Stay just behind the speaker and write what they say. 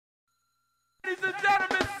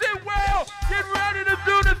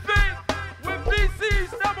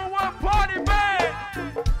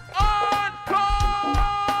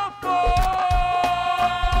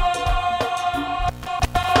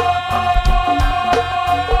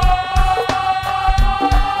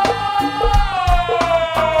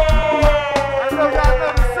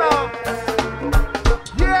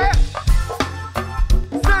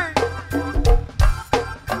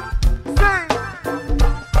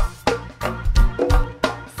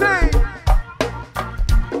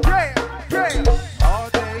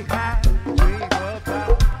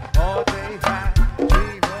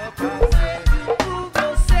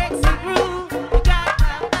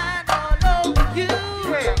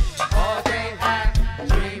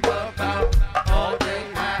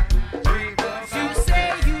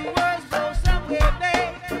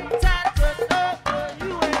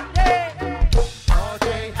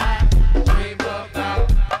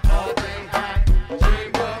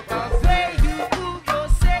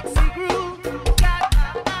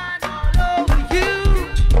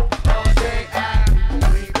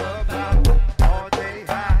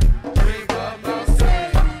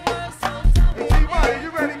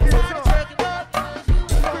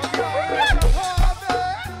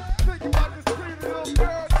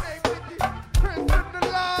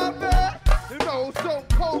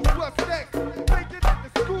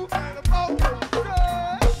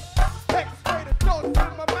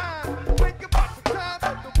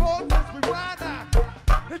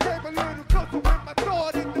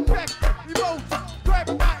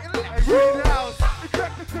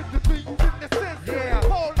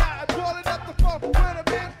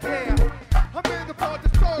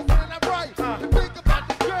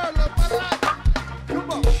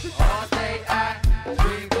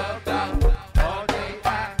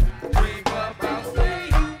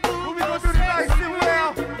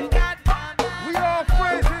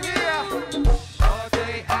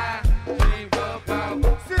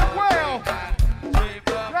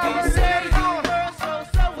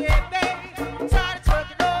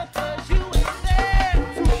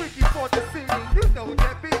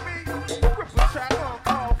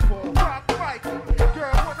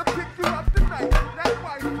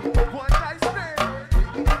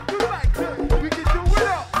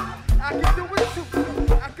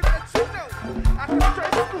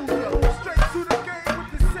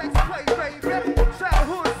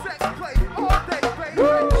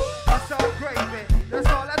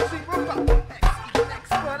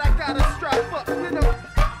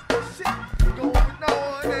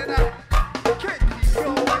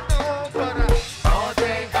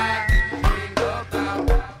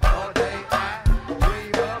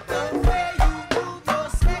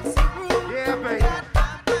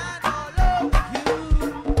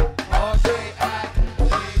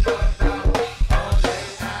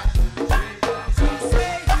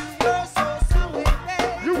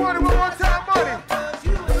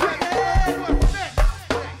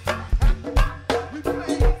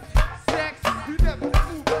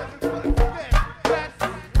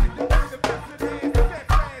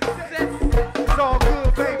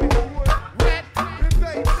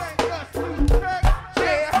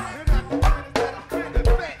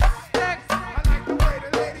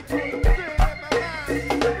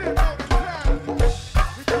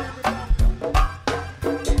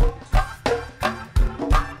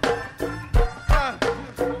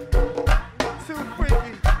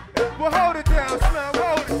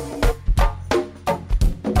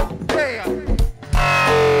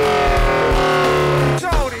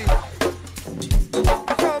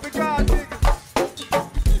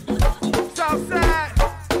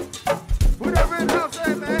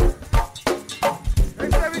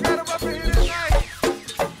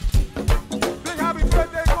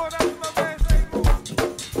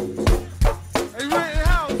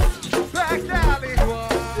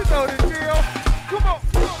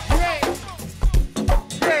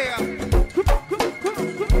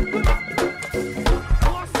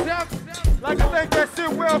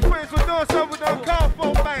Sidwell friends was doing something with them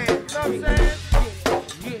Convo band. You know what I'm saying?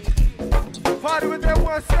 Party with that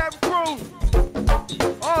 17 crew.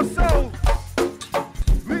 Also,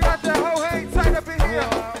 we got that whole hang tight up in here.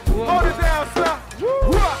 Hold it down, son.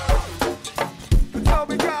 Tell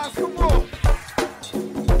me, guys, come on.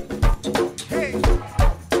 Hey.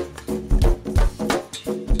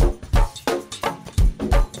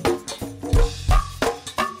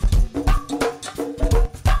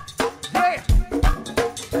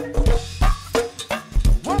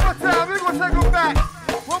 Take them back.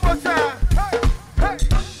 One more time. Hey, hey.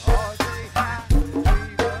 All day I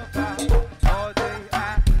dream about. All day I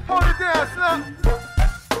hold it down, son.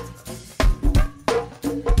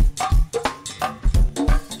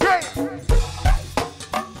 Yeah.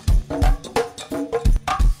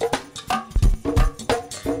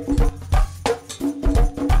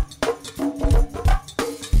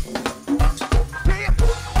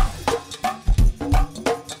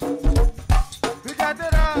 We got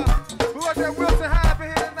that that Wilson High up in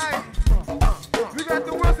here tonight. We got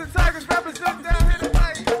the Wilson Tigers representing down here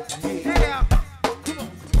tonight. Yeah.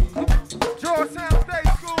 Georgetown State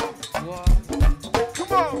School.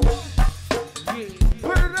 Come on.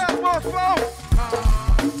 Put it up, Mofo.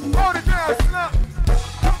 Hold it down, slump.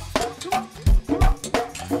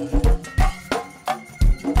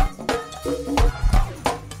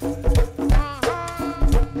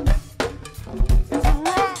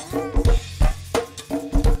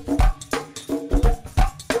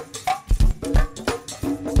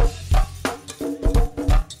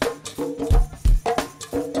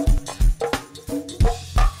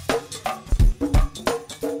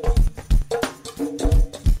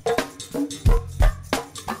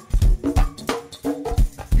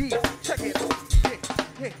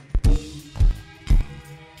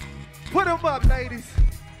 Put them up, ladies.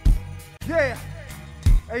 Yeah.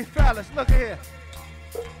 Hey, fellas, look here.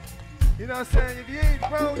 You know what I'm saying? If you ain't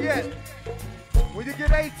grown yet, when you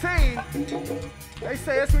get 18, they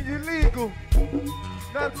say that's when you're legal. You know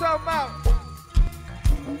what I'm talking about?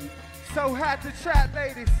 So hot to chat,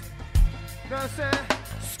 ladies. You know what I'm saying?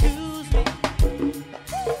 Excuse me.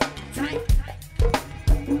 Tight.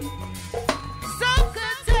 So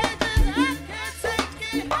contagious, I can't take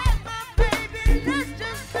it. Hey, my baby, let's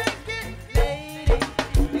just take it, lady.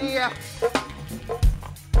 Yeah.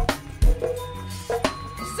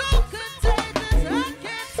 So contagious, I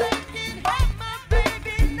can't take it. Hey, my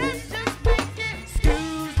baby, let's just take it.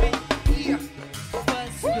 Excuse me. Yeah.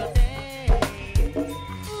 What's your name?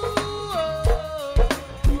 Ooh,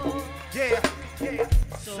 oh. Yeah, yeah.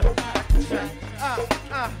 So hot to try.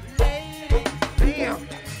 Lady. Damn.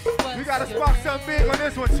 We gotta spark something big on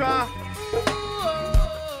this one, Sean. Ooh, You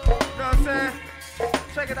oh. know what I'm saying?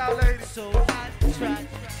 Check it out, ladies. So hot to try.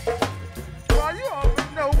 Well, you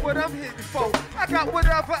already know what I'm hitting for. I got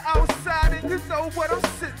whatever outside and you know what I'm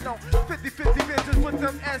sitting on. 50-50 bitches with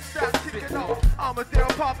them S-shots kicking off. Armadale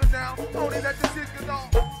popping now, only let the chicken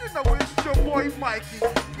off. You know it's your boy Mikey.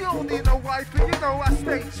 You don't need no wifey, you know I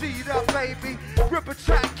stay G'd up, baby. Rip a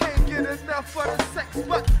track, can't get enough for the sex,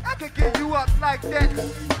 but I can get you up like that.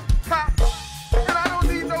 Pop. And I don't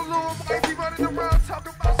need no little wifey running around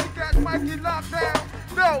talking about she got Mikey locked down.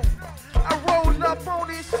 No, I roll up on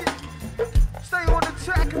this shit. Stay on the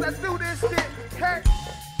track cause I do this shit. Hey,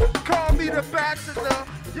 call me the bachelor.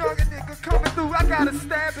 Younger nigga coming through, I gotta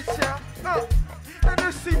stab at ya. And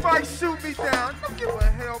if she might shoot me down, don't give a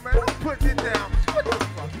hell, man. I'm putting it down. What the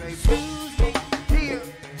fuck, baby? Excuse me. Here.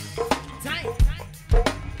 Tight.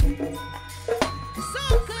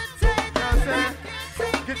 So contagious. You know what I'm saying?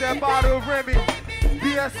 Get that bottle of Remy.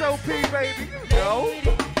 BSOP, baby. You know.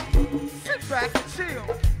 Sit back and chill.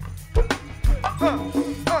 So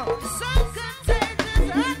contagious,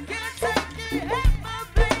 I can't take it. Hey, my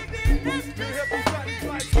baby, let's just make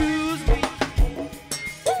it. Excuse me,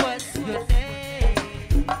 what's your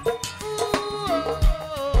name? Ooh,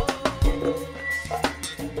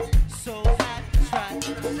 so hot, try.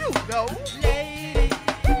 You know. Lady,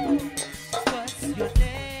 what's your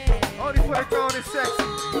name? Only for the grown and sexy.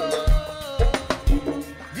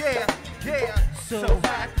 Yeah. So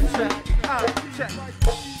hot, try. Check.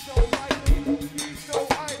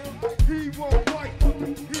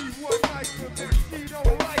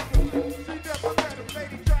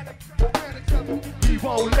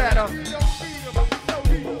 Won't let her. He don't need him, so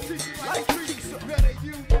he like Teresa. Better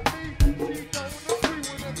you than me. She don't agree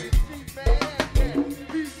with him and she mad.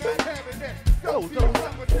 He's not having that. Go,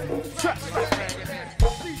 trust like that.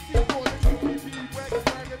 CC more than UCB,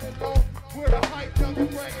 wagging along. With a hype number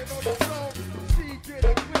bragging on the song. She get a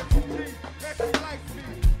clip from G, that she likes me.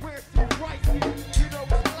 Where she writes me, you know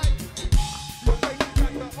what I like. You say you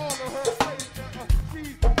got the all of her face.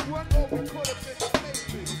 She's one over could have been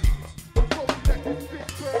amazing.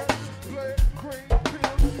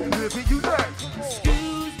 Living you learn.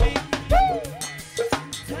 Excuse me.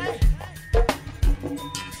 Tight.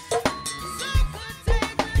 So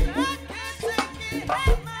contagious, I can't take it.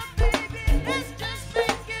 Hey, my baby, let's just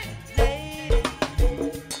make it. Lady.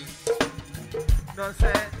 Know what I'm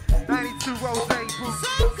saying? 92 Rose boo.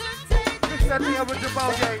 So contagious, Mix that thing up with your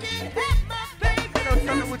ball game. hey, my baby, You know,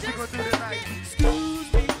 tell me what you gonna do tonight.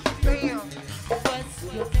 excuse me, Bam. what's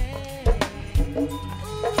your name?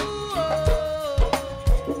 Ooh,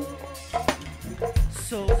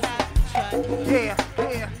 so hot, try. Yeah.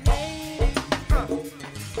 Lady,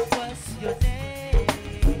 what's your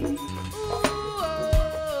name? Ooh,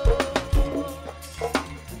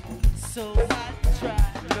 so hot,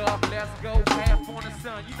 try. Love, let's go, half on the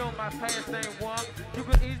sun. You know my past ain't one. You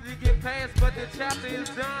could easily get past, but the chapter is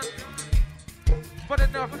done. But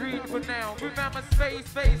enough reading for now. Remember space,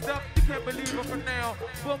 face up, you can't believe it for now.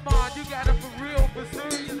 But man, you got it for real, for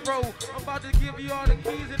serious, bro. I'm about to give you all the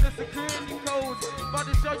keys and the security codes. About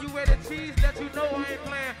to show you where the cheese, let you know I ain't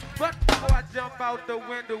playing. But before I jump out the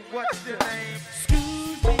window, what's your name?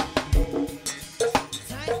 Excuse me.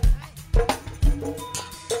 Tight.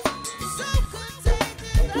 So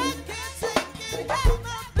contagious, I can't take it. Hey,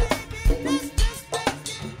 my baby, let's just make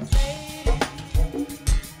it. Lady.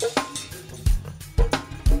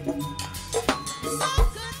 So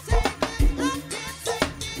contagious, I can't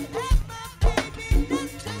take it. Hey, my baby,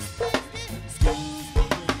 let's just make it. Excuse me.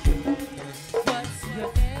 What's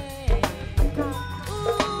your name?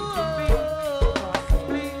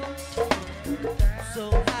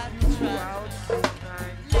 So hot to try.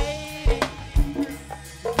 Lady,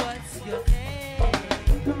 what's your name?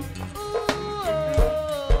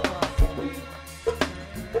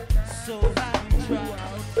 So hot to try.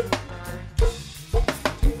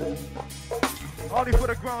 Only for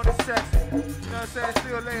the grown and sexy. You know what I'm saying?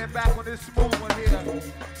 Still laying back on this smooth one here.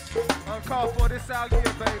 Uncalled for this out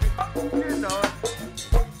here, baby. You know it.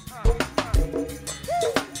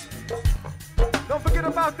 Don't forget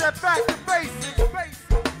about that back to basics.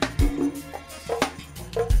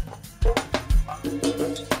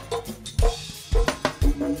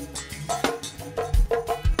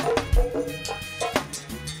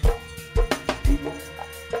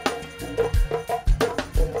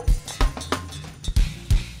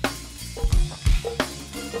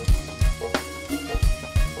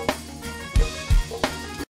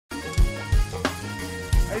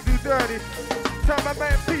 Hey, do dirty. Tell my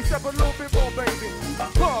man peace up a little bit more, baby.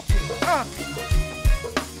 Pump it.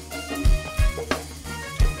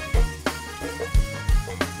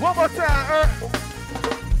 One more time,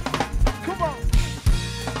 Come on.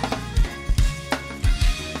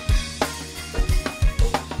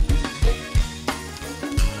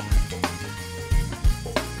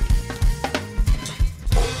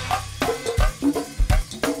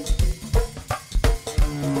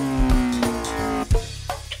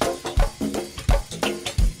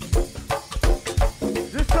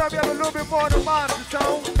 time you have a little bit more than monitor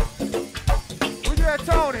tone. Where you at,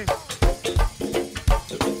 Tony?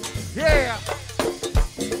 Yeah.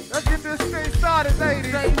 Let's get this thing started,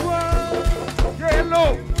 ladies. Say what? Yeah,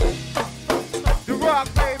 look. The Rock,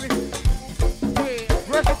 baby. Yeah.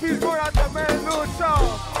 Rest in peace going out to man, Lil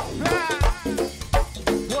Charles.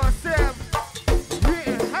 1-7.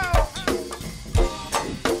 Yeah, how?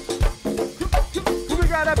 Who we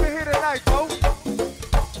got up in here tonight, folks?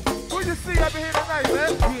 Who you see up in here tonight,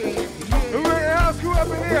 man? Yeah. Who in the house crew up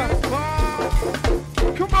in here?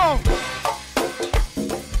 Come on.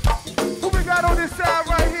 Who we got on this side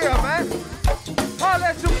right here, man? Holla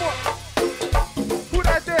at your boy. Who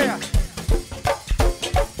that there?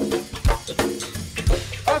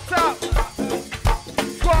 Up top.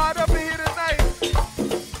 Squad up in here tonight.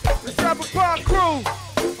 The 7 o'clock crew.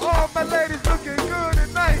 All my ladies looking good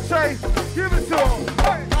tonight, Trey. Give it to them.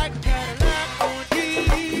 Hey. Like a Cadillac on G.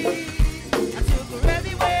 I took her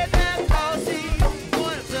everywhere that I see.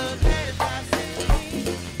 One of the ladies I see.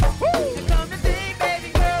 And come to think, baby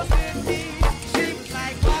girl with me. She was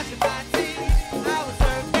like washing my teeth. I was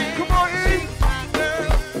her man. Come on, She E. was my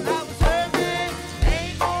girl. I was her man.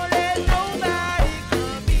 Ain't gonna let nobody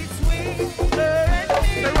come between her and me.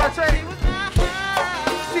 Say what, Trey? She was my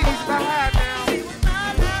high. She's my high now. She was my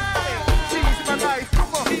life. She's my life.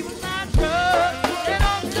 Come on. She was my drug. And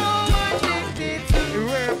I'm so addicted to The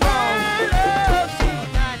red her ball. love. She's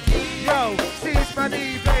my need. Yo, she's my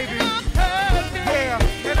need, baby. I'm perfect.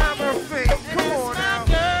 Yeah, and I'm her fiend. And Come it's on my now.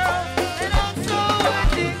 girl. And I'm so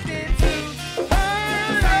addicted to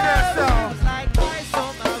her that love. song. She was like ice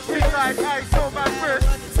on my She's wrist. like ice on my wrist.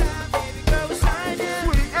 But the time, baby girl was shining.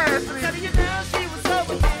 Sweet Telling Ashley. you now, she was so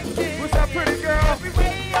addicted. What's up, pretty girl? Every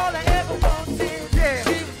way, all I ever wanted. Yeah. She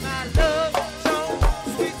was my love, so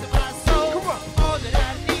sweet to my soul. Come on. All that I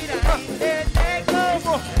need, I ain't let that go.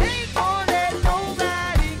 Come on. Ain't gonna let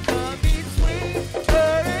nobody come between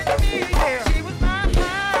her and me. Yeah. She was my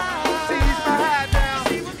high. She's my high now.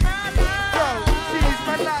 She was my Yo, life. she's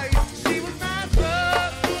my life. She was my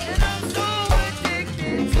drug, and I'm so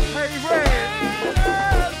addicted to Hey, Red. her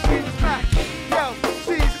love. She was my key. Yo,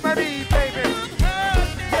 she's my need, baby. I'm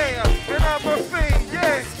perfect. Yeah, and I'm her fiend.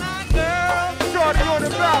 Yeah, My girl. shorty on the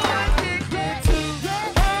balcony. Addicted to her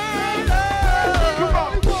love. Come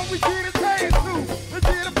on. We get his hands to. Let's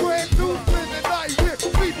get a brand new spin tonight. We're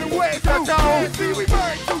sleeping wet too. See, we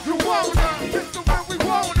burn to you wanna. Just the way we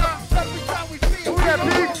wanna. Every time we see it, we got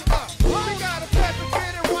big. We got a pass to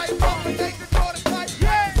get it right. Open, take the door to tight.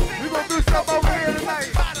 Yeah, we gonna do something over here tonight.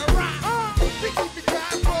 We keep the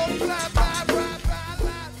time rolling, fly by, ride by,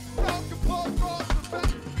 line. Talk the post, cross the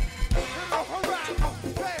back. And the horizon,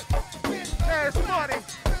 that's money.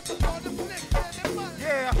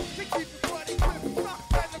 Yeah. We keep the money quick, rock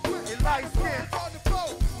and the quick. And light skin. On the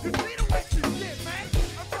boat. You see the way she did, man.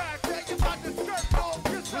 I'm trying to tell you about the skirt, all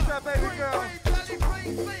this. What's up, baby girl? Hey,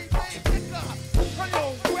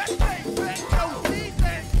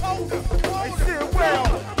 Sidwell,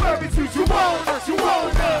 baby, toot you wanna,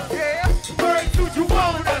 yeah. Bird toot you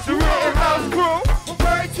wanna, the Red House crew.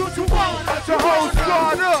 Bird toot you wanna, the whole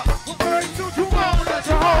squad up. Bird toot you wanna,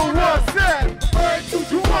 the whole one set. Bird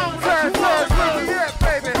toot you wanna, yeah,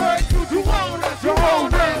 baby. Bird toot you wanna, the whole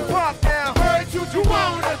ring pop now. Bird toot you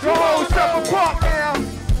wanna, the whole Shepherd Park now.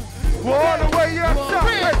 We're all the way up top.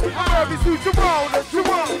 Baby, toot you wanna,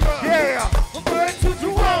 yeah. Bird toot you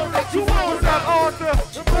wanna, what's up, Arthur?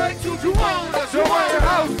 Bird toot you wanna, the White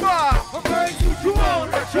House bar. Bird toot you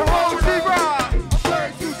wanna, the whole G-Rod.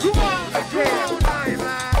 Bird toot you wanna, yeah, I ain't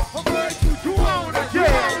lying. Bird toot you wanna,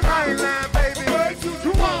 yeah, I ain't lying, baby. Bird toot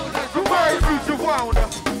you wanna, the bird toot you wanna.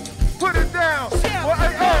 Put it down. Well,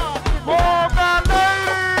 hey, all my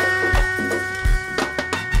ladies.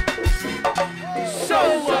 Show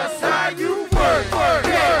us how you work.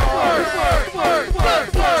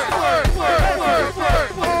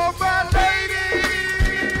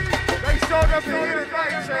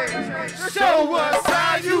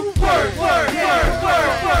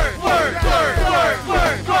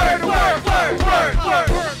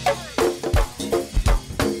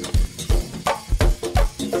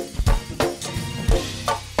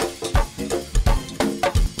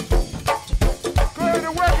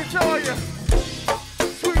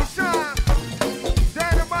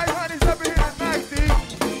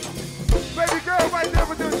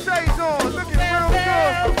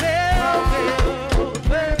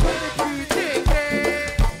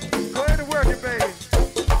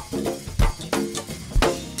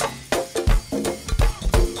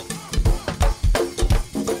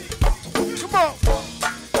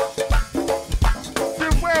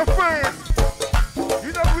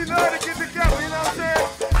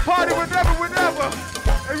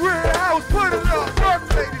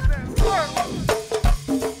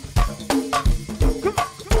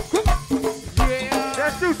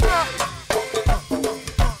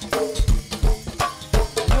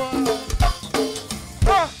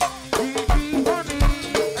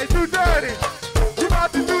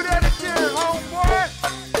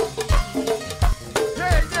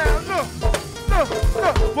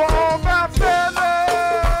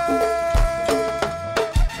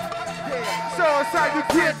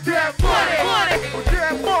 get that money. With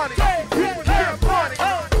that money. With that money.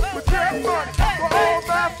 With that money. For all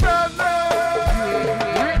my fellas.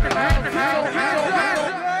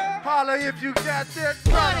 Holla if you got that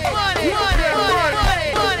money. With that money.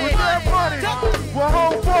 With that money. Well,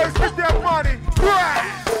 homeboys, get that money. Grind.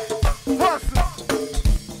 Hustle.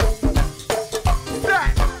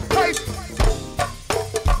 Stack. Paper.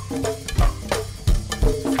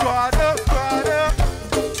 Squad up, squad up.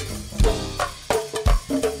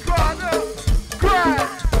 Squad up. Grind.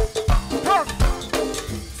 Hustle.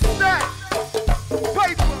 Stack.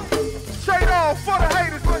 Paper. Straight on for the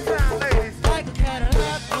haters. One time, ladies. Like a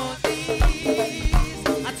Cadillac on these.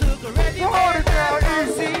 I took a ready Hold it down,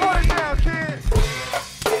 easy. Hold it down, kids.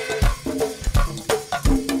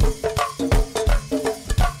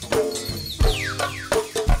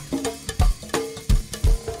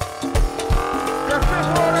 That's it,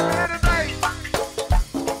 Lord, at the end of the night.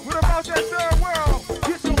 What about that third world?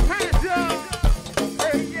 Get your hands up.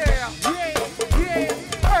 Hey, yeah.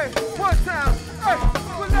 Hey, one time. Hey,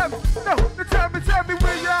 whatever. No, tell me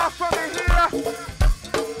where y'all from in here.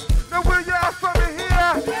 No, where y'all from in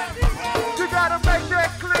here. You gotta make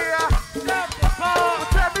that clear.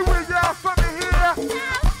 Tell me where y'all from in here.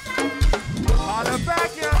 On the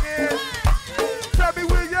back, youngin. Tell me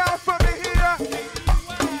where y'all from in here.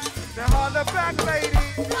 Now on the back, lady.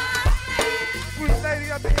 Sweet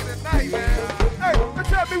lady up in here tonight, man. Hey,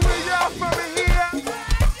 tell me where y'all from in here.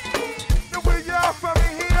 Now where y'all from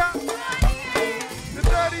in here. The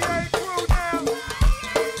 38 crew now.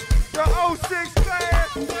 The 06 class.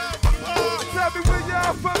 Tell me where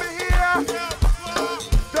y'all from in here.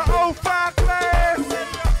 The 05 class.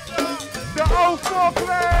 The 04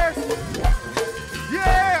 class.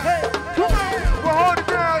 Yeah. Come on. Well, hold it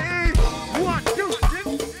down, E. 1, 2,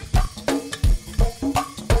 3.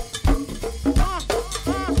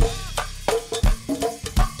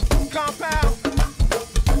 Compound.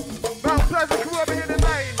 Mount Pleasant crew up in here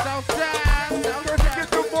tonight. Southside. Get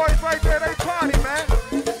them boys right there. They party, man.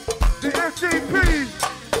 The MCP.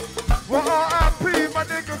 Well, R.I.P. my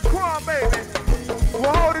nigga Quan, baby.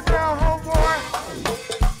 Well, hold it down, homeboy.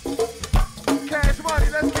 Cash money,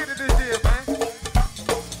 let's get it this year, man.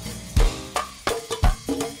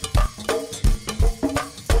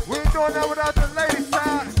 We ain't doing that without the ladies'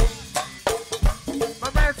 side. My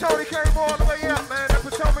man Tony came all the way up, man. The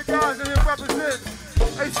Potomac guys in here representing.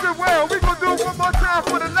 Hey, Sidwell, we gonna do it one more time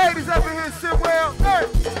for the ladies up in here, Sidwell. Hey,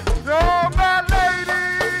 all my ladies.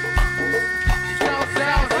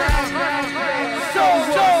 So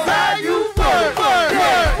how you work?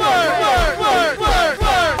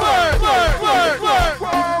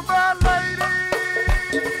 For my ladies.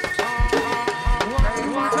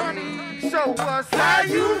 Show us how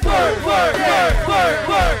you work.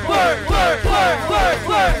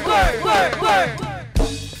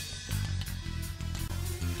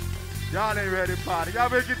 Y'all ain't ready to party. Y'all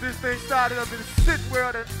better get this thing started up in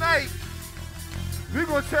Sidwell tonight. We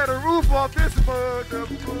gonna tear the roof off this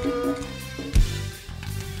motherfucker.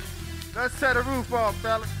 Let's tear the roof off,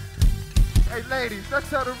 fella. Hey, ladies, let's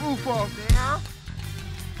tear the roof off now.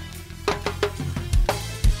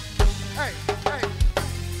 Hey.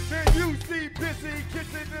 Then you see busy,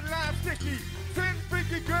 kissing the line sticky. 10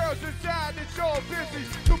 freaky girls inside the show busy.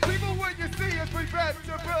 So people, when you see us, we better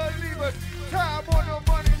believe us. Time on the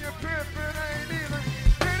money, you pimpin' ain't even.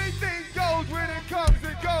 Anything goes when it comes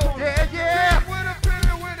and goes. Yeah. With a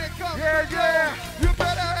pillar when it comes and goes. You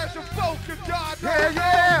better have some focus, God.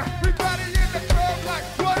 Yeah. Everybody in the club like,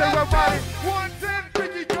 what up, man? 110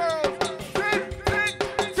 freaky girls.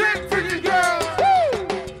 10 freaky girls. Woo!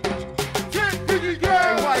 10 freaky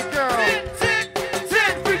girls. White girls. 10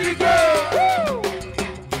 freaky girls. Woo!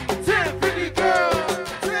 10 freaky girls.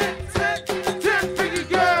 10 freaky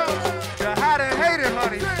girls. The hot and hated,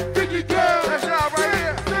 honey. 10 freaky girls. That's y'all right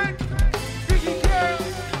here. 10 freaky girls.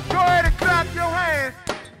 Go ahead and clap your hands.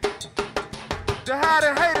 The hot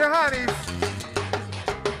and hated honeys.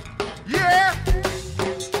 Yeah.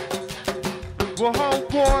 Well,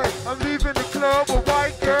 homeboy, I'm leaving the club with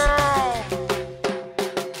white girl.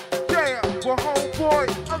 Yeah. Well, homeboy,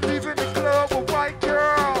 I'm leaving the club with white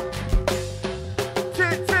girl.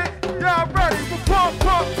 Tick, y'all ready for pump.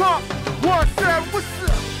 1-7, what's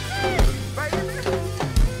up? Baby.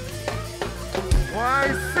 Well, I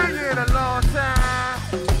ain't seen you in a long time.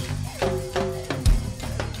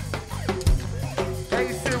 Hey,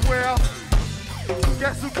 Sidwell,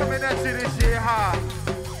 guess who coming at you this year hard?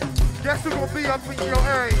 Guess who gonna be up in your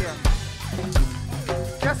area?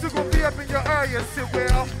 Guess who gonna be up in your area,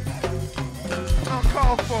 Sidwell?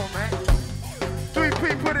 Uncalled for, man.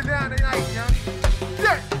 3P, put it down tonight, young.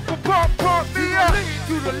 Yeah, pump me up. Lean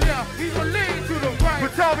to the left, he gon' lean to the right.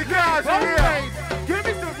 But tell me guys in both here. ways. Give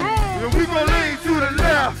me some room. And we gon' lean to the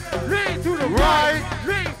left. Lean to the Right. right.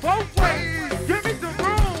 Lean both ways. Give me some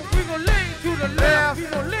room. We gon' lean to the left. We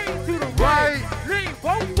gon' lean to the right. Lean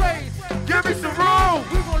both ways. Give me some room.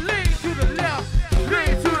 We gon' lean to the left.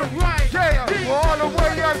 Lean to the right. Yeah, Lean. we're all the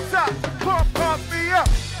way up top. Pump me up.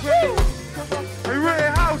 Woo. Hey,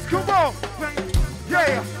 Red House, come on.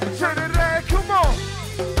 Yeah, Trinidad, come on.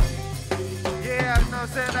 Yeah, you know what I'm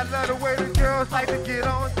saying? I love the way the girls like to get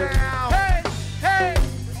on down. Hey, hey.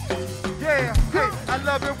 Yeah, hey, I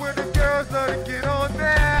love it when the girls love to get on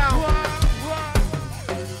down.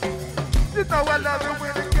 You know I love it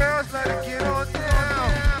when the girls love to get on down.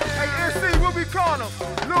 Hey, NC, what we call them?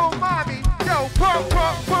 Lil' mommy, yo, pump,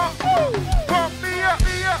 woo. Pump me up.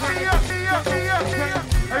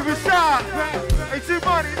 Hey, Rashad, hey,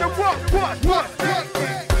 G-Money, the what?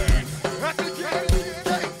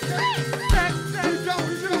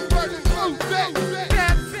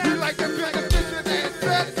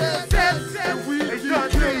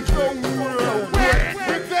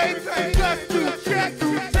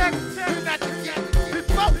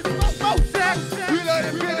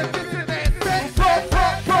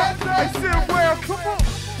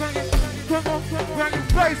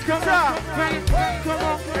 Come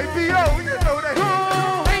on. Hey, B.O., you know that.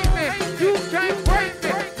 Don't hate me, you can't break me.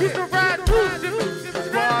 You can ride those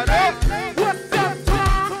Squad up. What's up,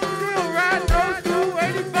 Tom? Still ride those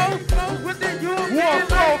 284 with the European.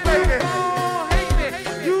 Whoa, baby. Don't hate me,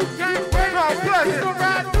 you can't break My me. pleasure. You can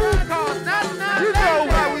ride through cars, not You know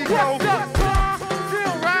how we go. What's up, Tom?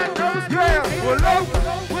 Still ride those Yeah, well, up.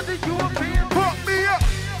 with the European. Pump me up.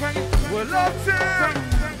 Well, up, Tim.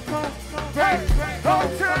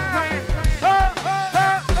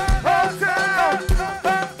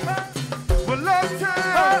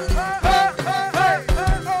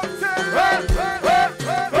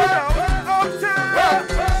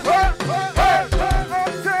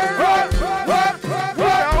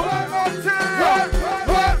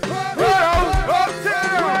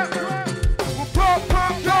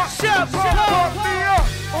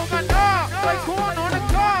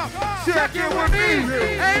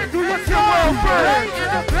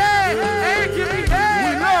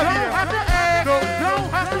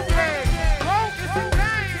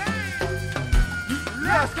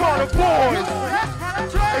 Let's call the boys.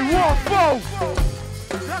 They want both.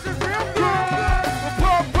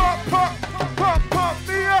 Pump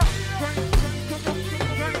me up.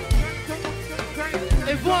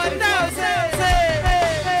 If 1,000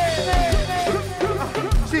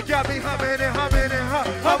 She got me humming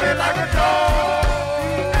like a dog.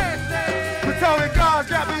 Potomac God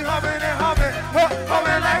got me humming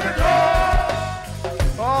like a dog.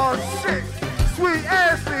 Oh shit, sweet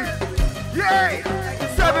Ashley, yay!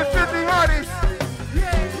 750 honeys,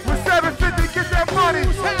 with 750 get that money,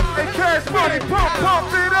 and cash money,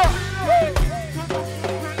 pump it up.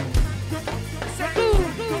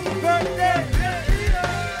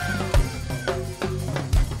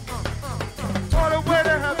 All the way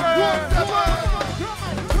to heaven.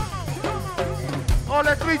 All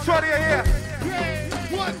that 320 in here.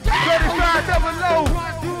 35 double low.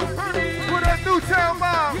 With that Newtown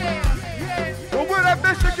mob. Or with that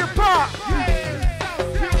Michigan pop.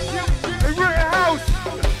 And Red House.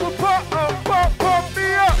 Pump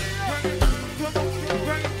me up.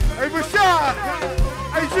 Hey Rashad.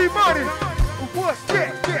 Hey G-Money. What's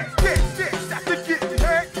that? Stop to get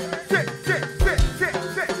head.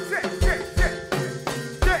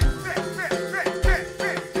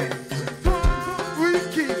 We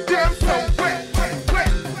keep them so wet.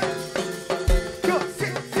 Go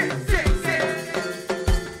sit.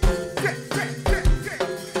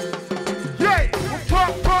 Yeah,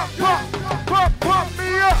 pump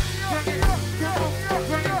me up.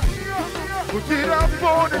 We'll get up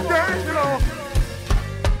on the dance floor.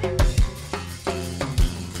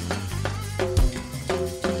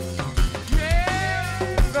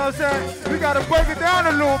 You know what I'm saying? We gotta break it down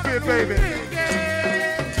a little bit, baby.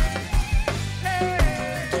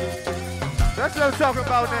 That's what I'm talking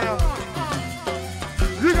about now.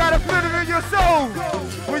 You gotta feel it in your soul.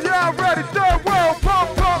 When y'all ready, third world,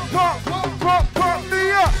 pump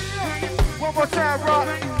me up. One more time,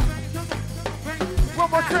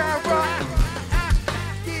 rock.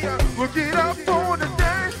 Yeah. We'll get up on the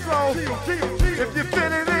dance floor. If you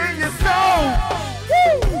feel it in your soul.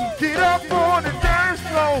 Get up on the dance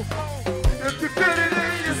floor. If you feel it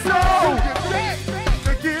in your soul.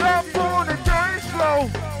 Get up on the dance floor.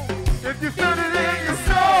 If you feel it in your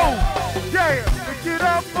soul. Yeah. Get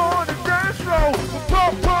up on the dance floor.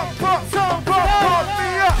 Pump me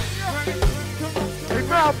up. Hey,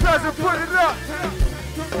 Mount Pleasant, put it up.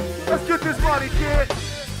 Let's get this money, kid.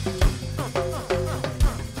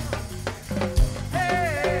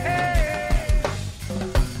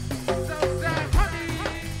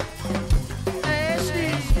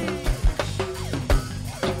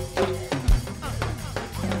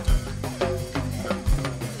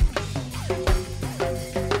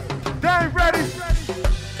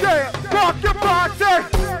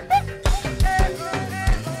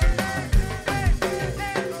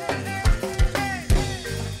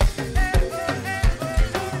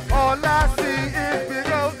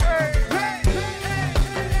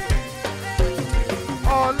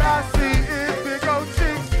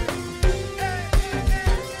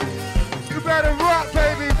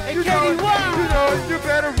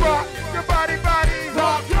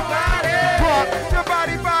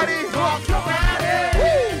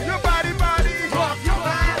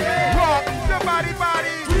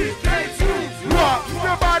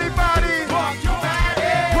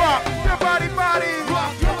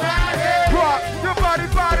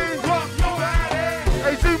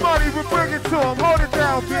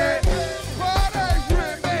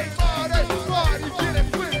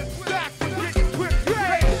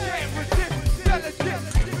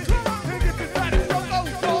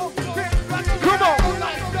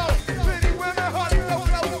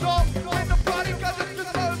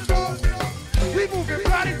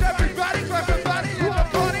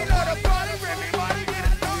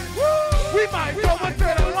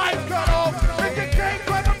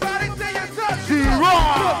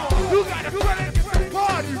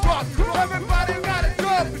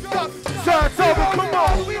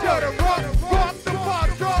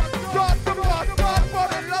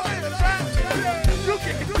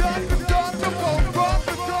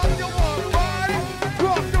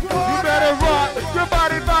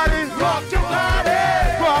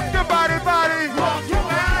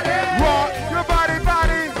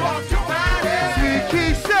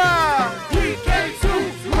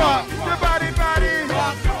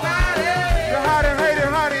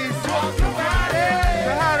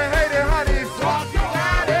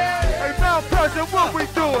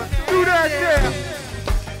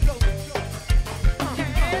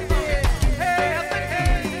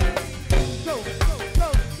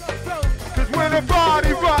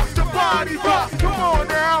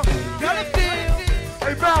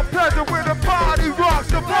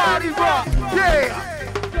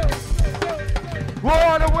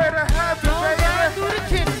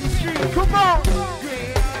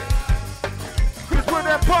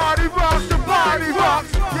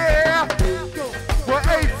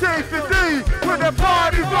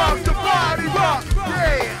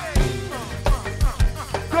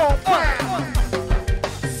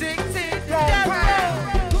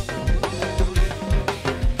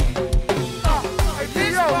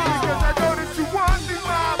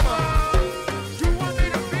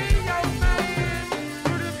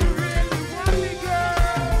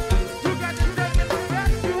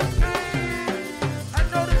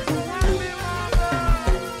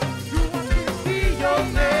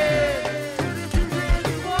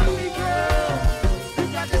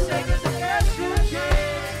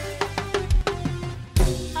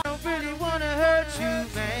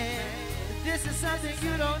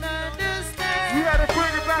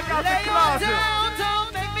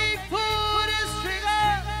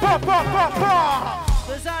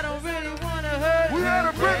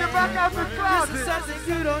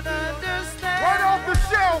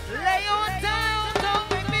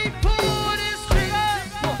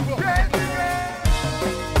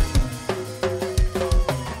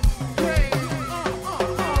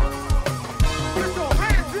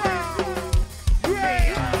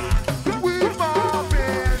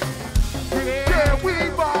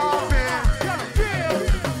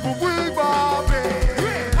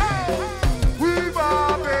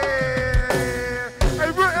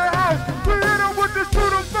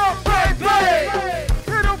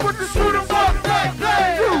 Shoot 'em up.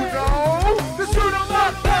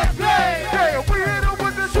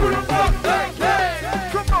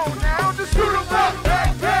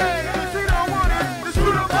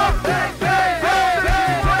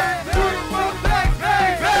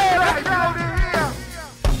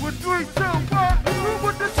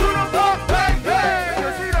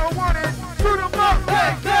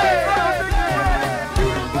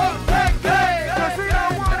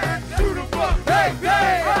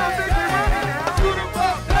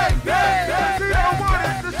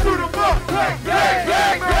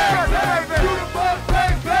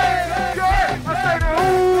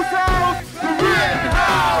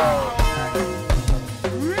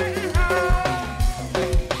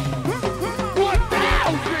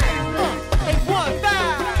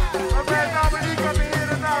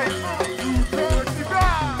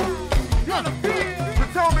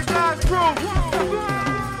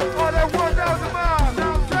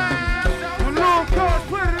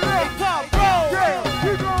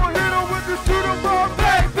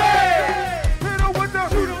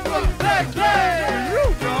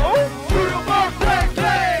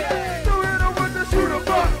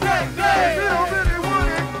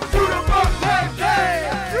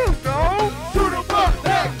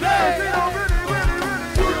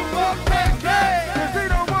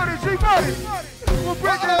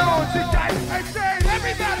 Take it on, G-Day. Hey, say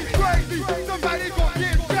everybody crazy. Somebody gon'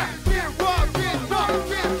 get shot, get robbed, get robbed,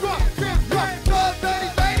 get robbed, get robbed. Tall, dirty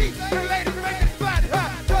lady, and ladies make it spotty.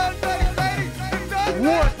 Tall, dirty lady, and tall,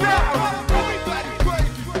 dirty lady. Everybody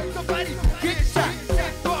crazy. Somebody gon' get shot,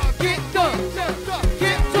 get robbed, get robbed, get robbed,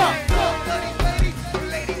 get robbed. Tall, dirty lady, and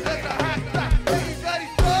ladies at the hot spot. Ladies, dirty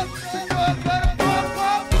stuff, and tall, dirty pop,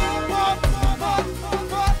 pop, pop, pop,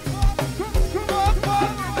 pop,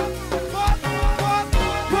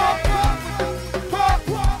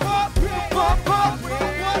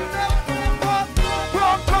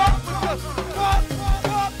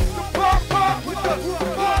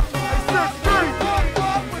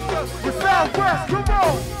 Southwest, come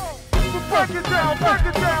on! Break it down, break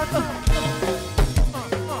it down!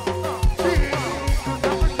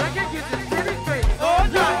 Oh,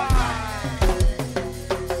 no!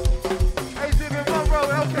 Hey, Stephen Monroe,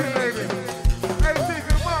 okay, baby. Hey,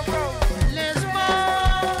 Stephen Monroe. Let's go.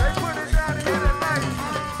 They put it down here tonight.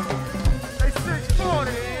 They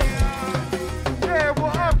 640. Yeah,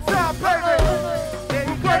 we're up top, baby.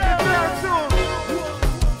 We break it down to 'em.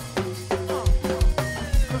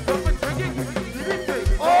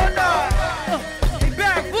 Oh, no! He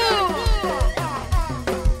back. Woo.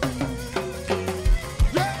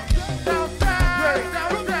 Southside,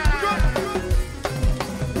 Southside.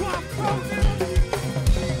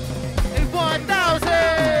 Hey, 1,000.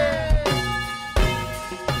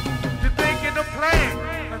 You're thinking of playing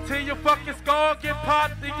until your fucking skull get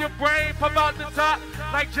popped in your brain. Pop out the top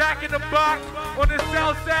like Jack in the Box. On the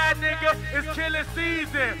south side, nigga, it's killing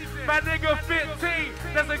season. My nigga 15,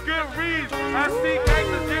 that's a good reason. I see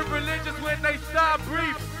gangsters get religious when they stop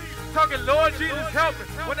breathing. Talking Lord Jesus help me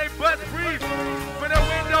when they butt breathe. When the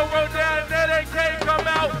window roll down, there they can't come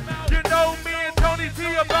out. You know me and Tony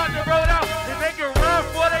T about to roll out. And they can run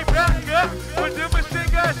before they back up. With them machine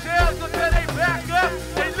gun shells until they back up.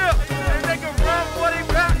 They look, and they can run before they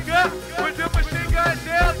back up. With them machine gun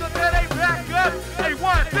shells until they back up. They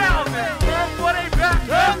 1,000, run before they back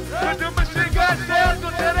up. With them machine gun shells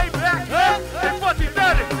until they back up. They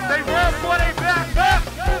 40-30, they run before they back up.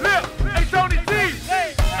 Look, hey Tony T,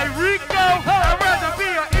 hey Rico, I'd rather be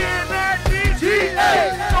an N-I-G-G-A.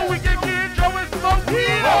 So we can get Joe and smoke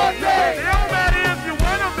weed all day. It don't matter if you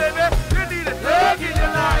want them, baby, you need a thug in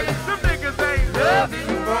your life. Them niggas ain't loving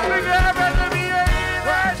you right. Nigga, I'd rather be an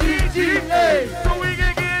N-I-G-G-A. So we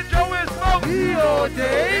can get Joe and smoke weed all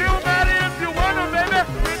day. It don't matter if you want them, baby,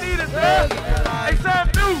 you need a thug in your life. Hey,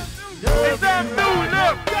 something new, hey, something new,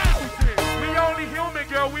 look. We only human,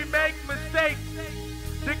 girl, we make mistakes.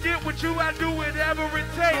 To get with you, I do whatever it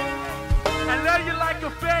takes. I love you like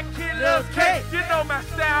a fat kid loves cake. You know my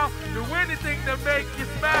style, do anything to make you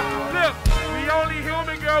smile. Look, we only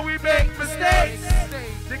human, girl, we make mistakes.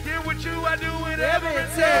 To get with you, I do whatever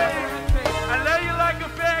it takes. I love you like a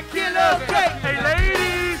fat kid loves cake. Hey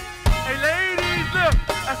ladies, look,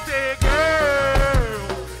 I said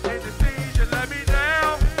girl, and you see you love me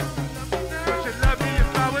now. Would you love me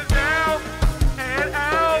if I was down and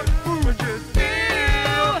out? Would you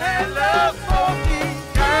still have love for me,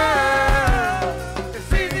 girl?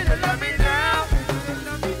 It's easy to love me now.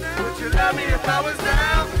 Would you love me if I was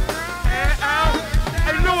down and out?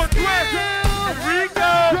 Hey, Louis Twist,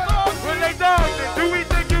 Rico, when they dog, do we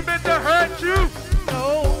think you meant to hurt you? No.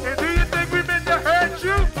 And do you think we meant to hurt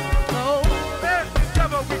you? No. Man,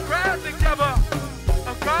 together, we cry together.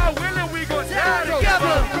 God willing, we gon' die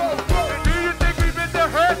together. And do you think we meant to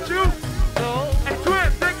hurt you? No. And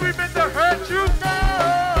twins, think we meant to hurt you? No.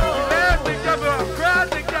 We laugh together, cry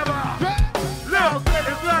together. Look,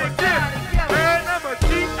 it's like this. Man, I'm a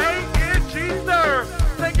G-A-N-G serve.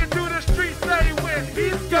 Take it to the street, say when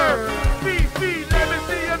he's scared. Fifi, let me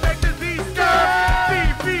see you make this he's scared.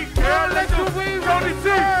 Fifi, girl, let the weed roll it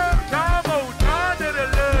too. Tom O'Ton to the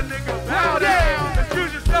little nigga bow down.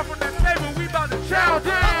 Excuse yourself from this table, we about to chow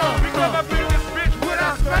down. We come up in this bitch with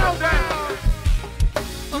our spell down.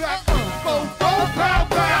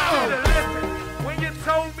 Listen, when you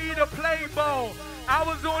told me to play ball, I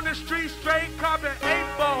was on the street straight copping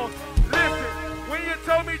 8 balls. Listen, when you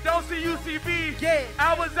told me don't see UCB, Yeah.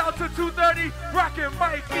 I was out to 2:30 rocking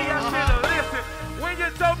Mike B. I should've listened. When you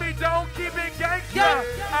told me don't keep it gangsta, Yeah.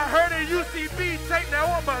 I heard a UCB tape, now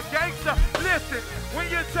I'm a gangster. Listen, when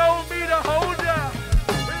you told me to hold up,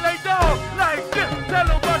 lay down like this, tell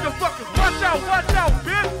them motherfuckers, watch out,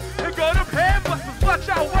 bitch. They go them head busters, watch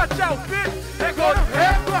out, bitch. They go them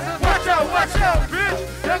head busters, watch out, bitch.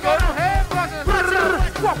 They go them head busters,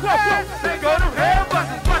 they go them head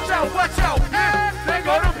busters, watch out, bitch. They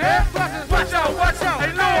go them head busters, watch out.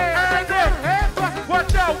 Hey, look,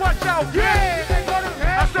 watch out, yeah.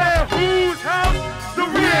 I said, whose house? The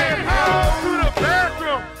red house. To the bathroom.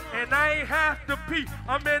 me.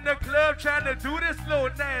 I'm in the club trying to do this little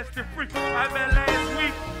nasty freak. I met last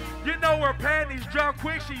week. You know her panties drop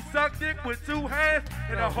quick. She sucked dick with 2 hands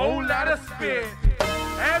and a whole lot of spit.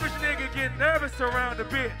 Average nigga get nervous around the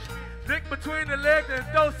bitch. Dick between the legs and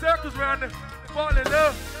throw circles around the fall in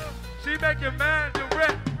love. She make your mind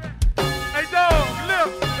direct. Hey dog,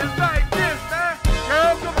 look, it's like this, man.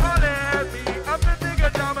 Girl, come holler at me. I'm the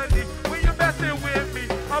nigga Dominique. When you messing with me,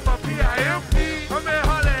 I'm a P.I.M.P. Come and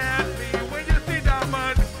holler at me when you see that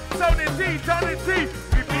money. Tony T,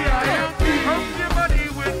 we P.I.M.P. Come get money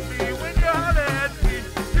with me when you holler at me.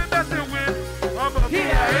 You messing with me, I'm a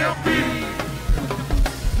P.I.M.P.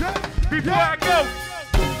 Before I go,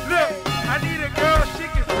 look, I need a girl, she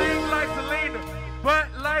can sing like Selena, butt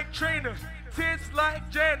like Trina, tits like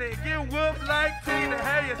Janet, get whooped like Tina.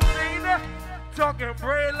 Have you seen her? Talking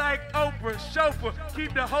bread like Oprah, chauffeur,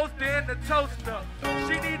 keep the host and the toaster.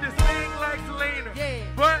 She need to sing like Selena,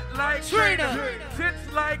 butt like Trina,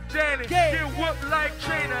 tits like Janet, get whooped like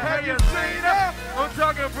Trina. Have you seen her? I'm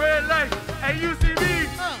talking bread like a UCB.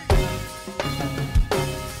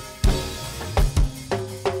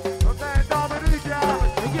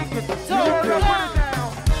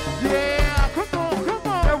 Yeah, come on.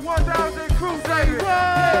 That 1,000 crew, baby.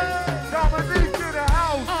 Dominique to the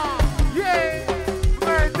house. Yeah.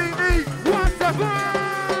 Man, DD.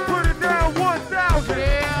 Put it down 1,000.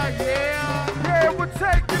 Yeah, we'll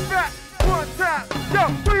take it back one time. Yo,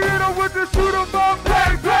 we hit him with the shoot 'em up,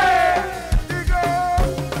 baby. Nigga.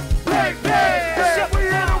 Yeah, we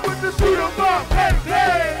hit him with the shoot 'em up, baby.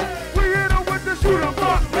 We hit him with the shoot 'em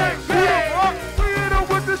up, baby. We hit him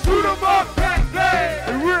with the shoot 'em up.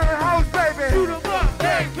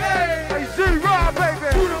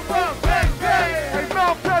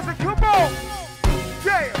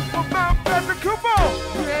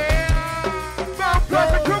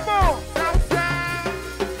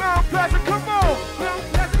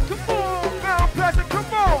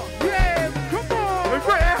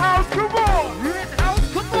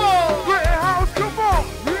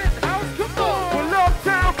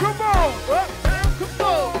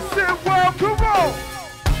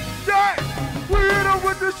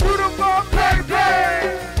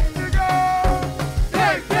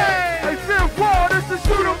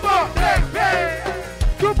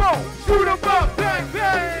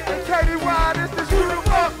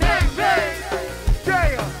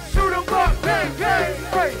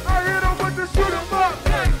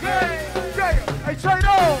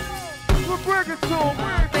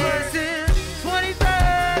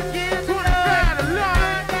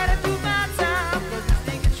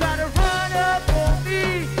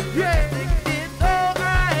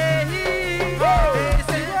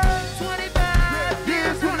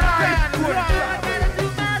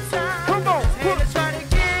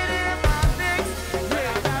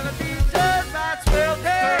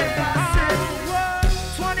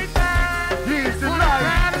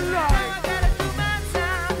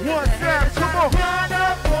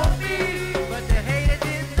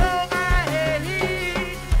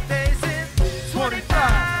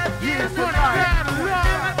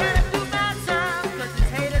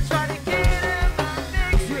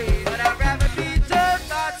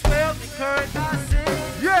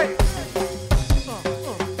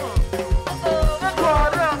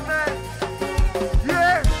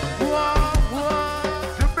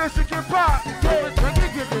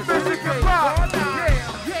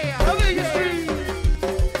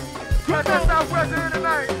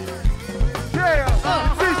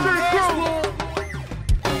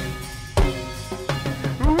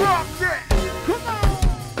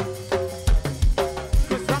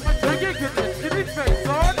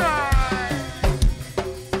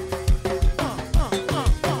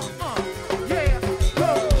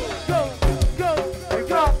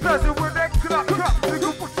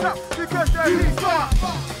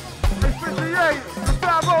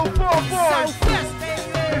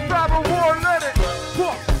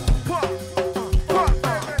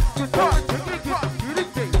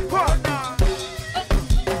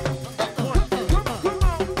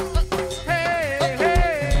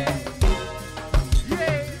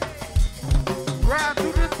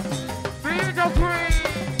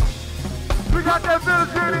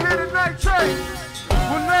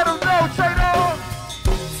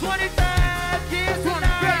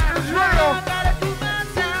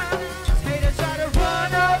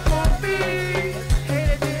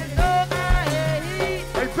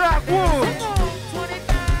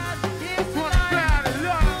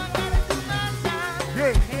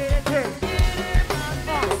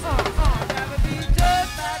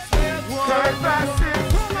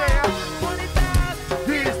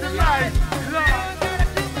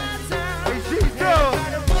 He's done.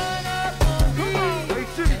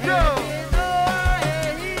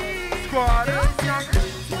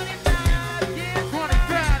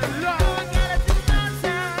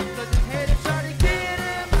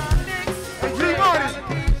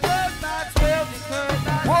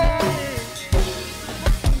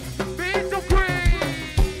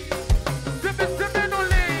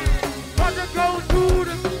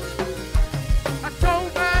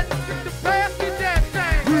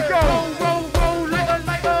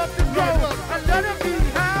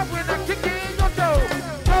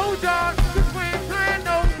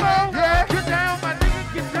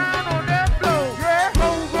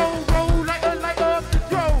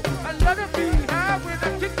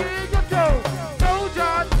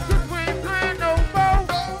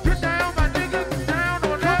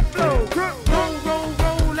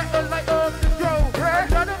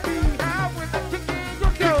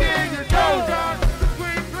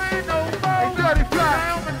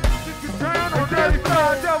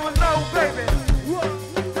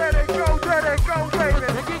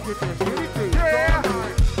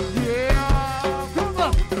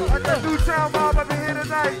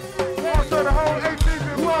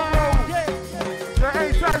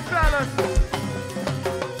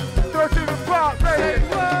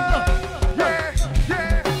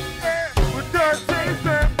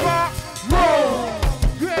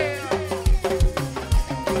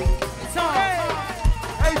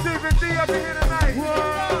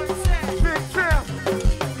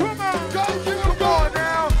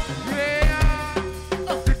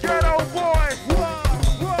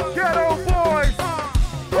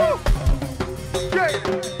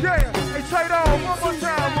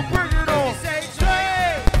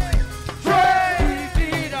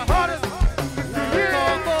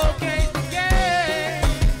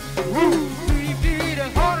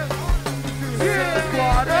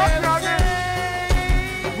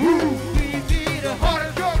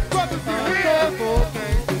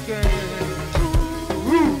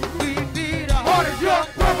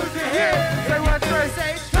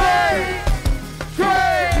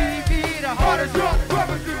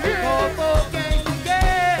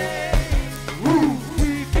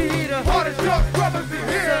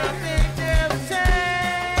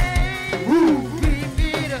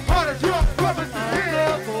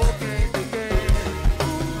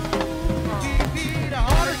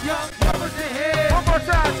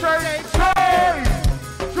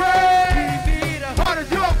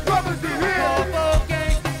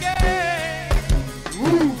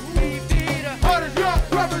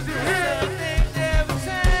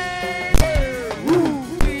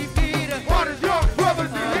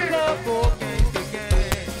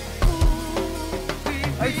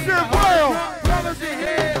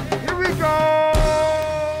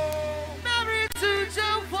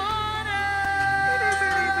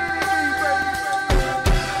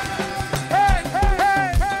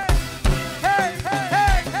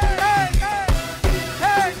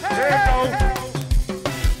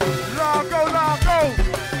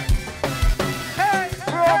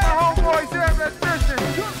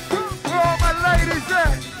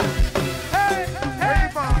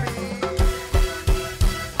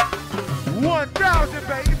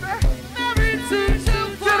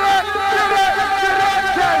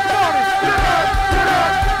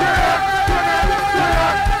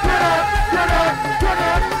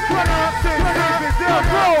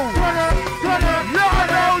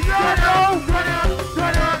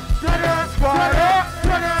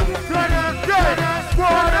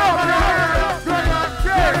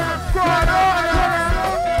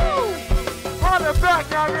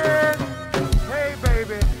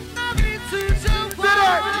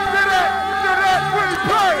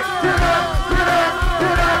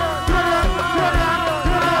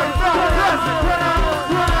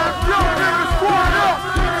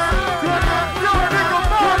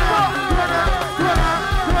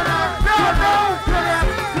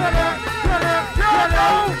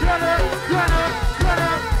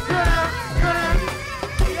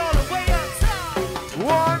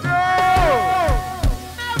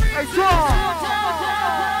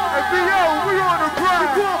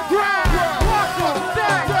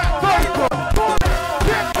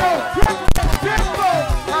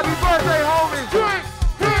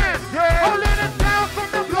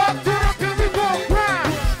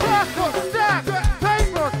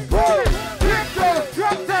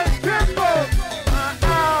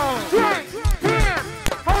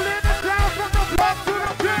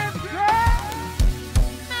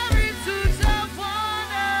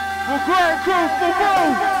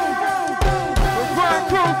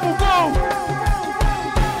 crew for woo.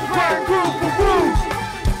 Grand crew for woo.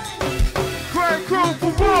 Grand crew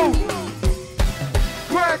for woo.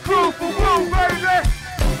 Grand crew for woo, baby.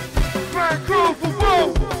 Grand crew for woo.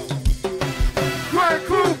 Grand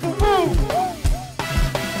crew for woo.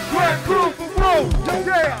 Grand crew for woo.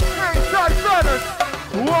 Yeah, hang tight, brothers.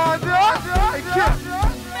 Wanda and Kim.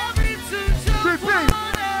 BP.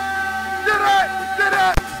 Get up, get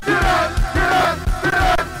up, get up, get up, get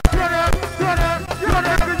up, get up, get up, get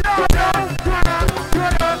up, get up, get up,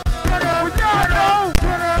 get up, get up, get up,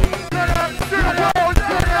 get up, get up,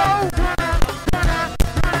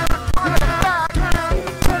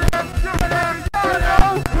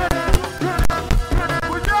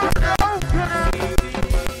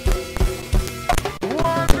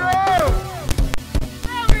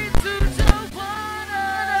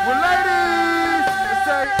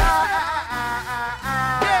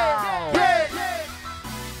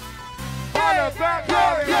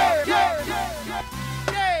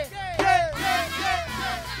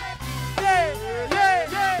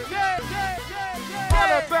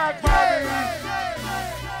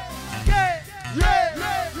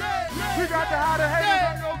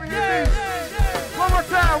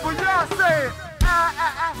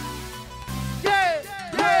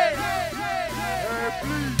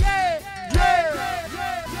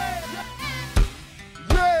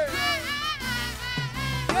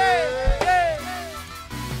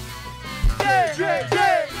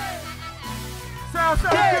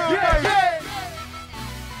 Sidwell, get up,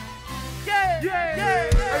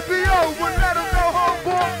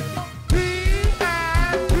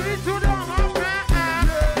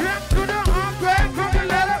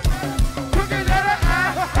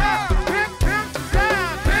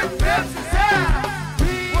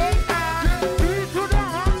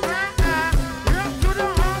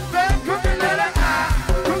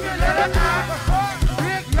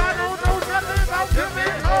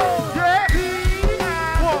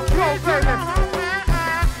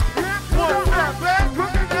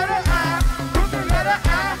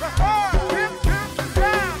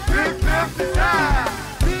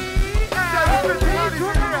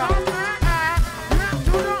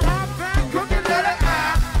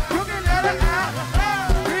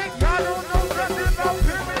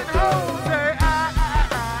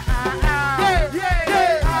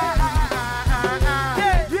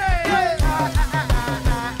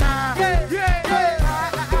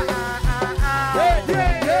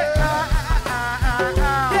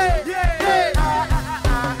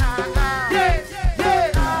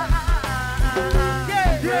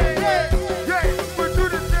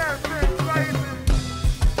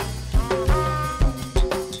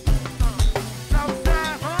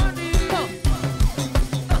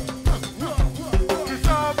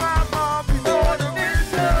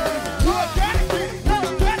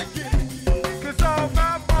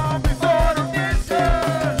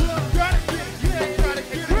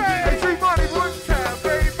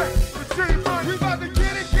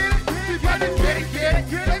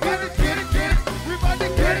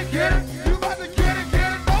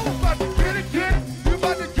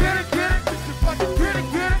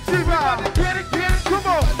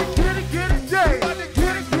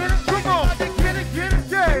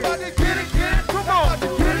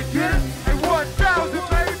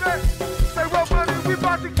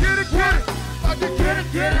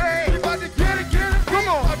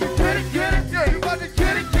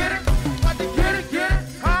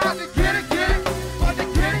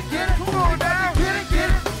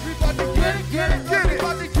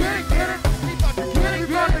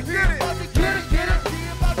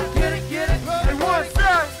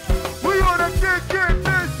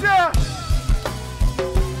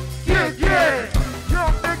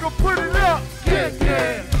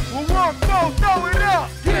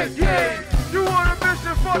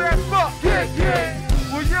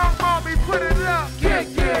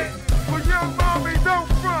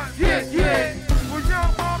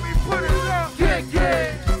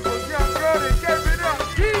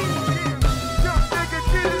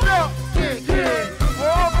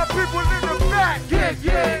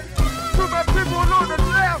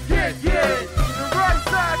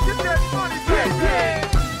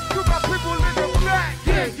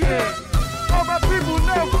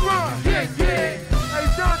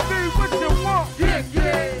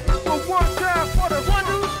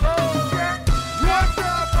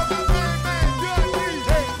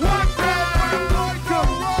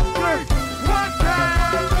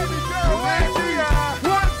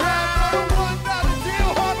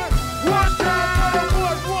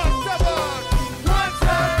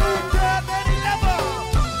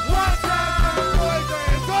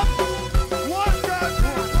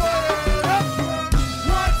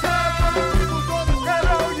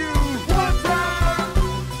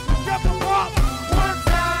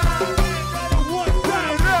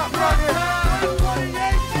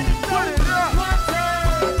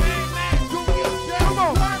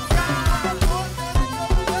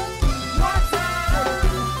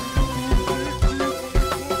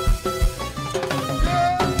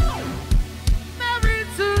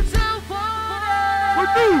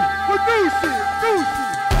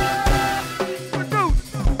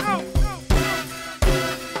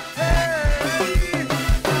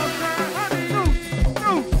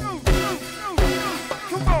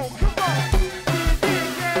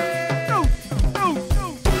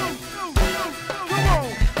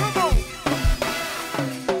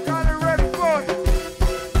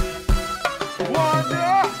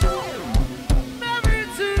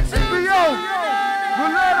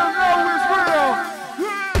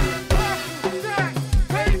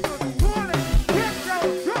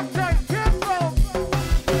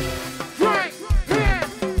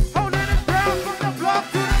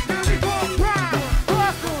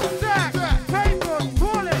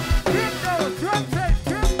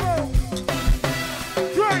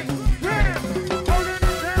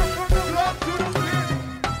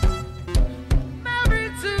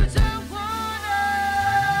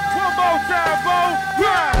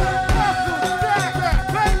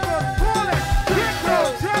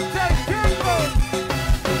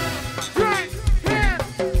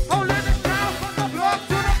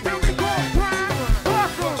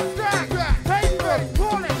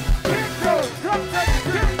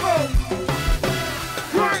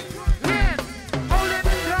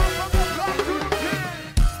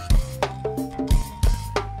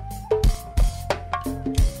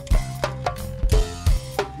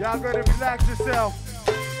 relax yourself.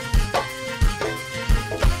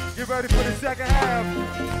 Get ready for the second half.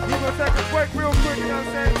 We're gonna take a break real quick, you know what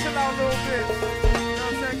I'm saying? Chill out a little bit. You know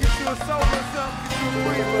what I'm saying? Get you a soda or something, get you a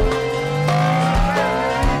breather. Yeah.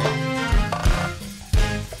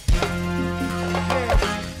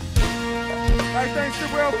 Like, thanks to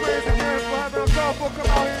Sidwell friends again for having a couple come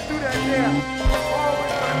out here and do that, yeah.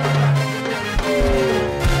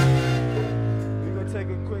 We're gonna take a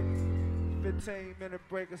quick 15-minute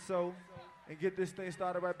break or so and get this thing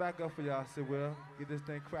started right back up for y'all, Sidwell. Get this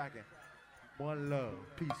thing cracking. One love.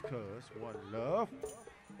 Peace, cuz. One love.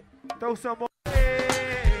 Throw some more. Hey,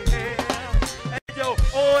 yo,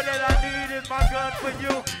 all that I need is my gun for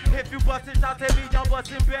you. If you bustin' shots at me, I'm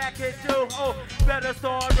bustin' back at you. Oh, better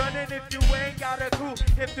start running if you ain't got a crew.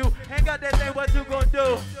 If you ain't got that thing, what you gon'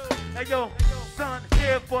 do? Hey, yo, son,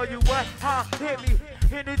 here for you, what? Huh? Hit me.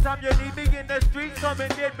 Anytime you need me in the streets, come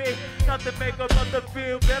and get me. Nothing make a brother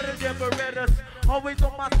feel better than Berettas. Always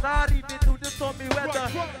on my side, even through the stormy weather.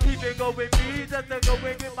 Even go with me, just to go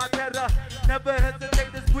and get my terror. Never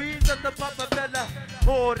hesitate to squeeze, just to pop a fella.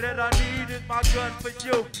 All that I need is my gun for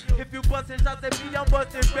you. If you bustin' shots at me, I'm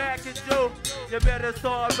bustin' back at you. You better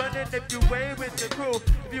start running if you ain't with the crew.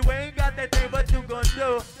 If you ain't got that thing, what you gon'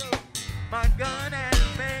 do? My gun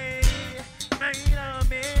has made a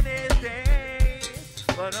minute day.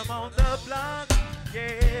 But I'm on the block,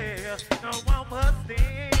 yeah. No one must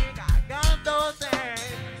think I got those things.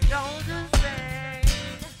 Don't just say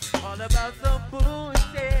all about some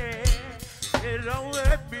bullshit. It don't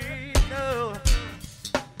hurt me, no.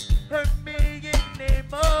 Hurt me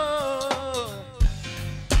anymore.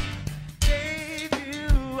 Gave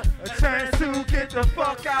you a chance to get the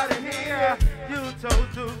fuck out of here. You chose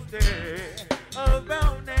to stay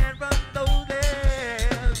around and run those days.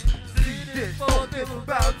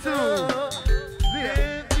 About to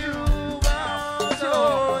lift you out.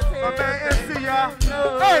 My man MC, y'all.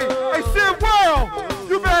 Hey, Sidwell,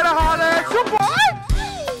 you better holler at your boy.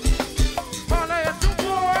 Holler at your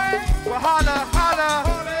boy. Well, holler at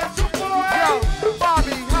your boy. Yo,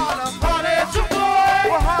 Bobby, holler at your boy.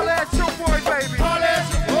 Well, holler at your boy, baby. Holler at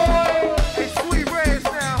your boy. Hey, Sweet Reds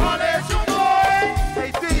now. Holler at your boy. Hey,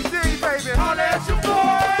 Diddy, baby. Holler at your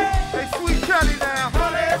boy. Hey, Sweet Kelly now.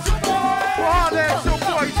 Holler at your boy. Holla at your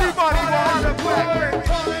boy, G-Money, holla back, baby.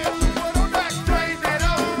 Train that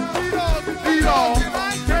up, beat all.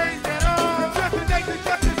 Train that up,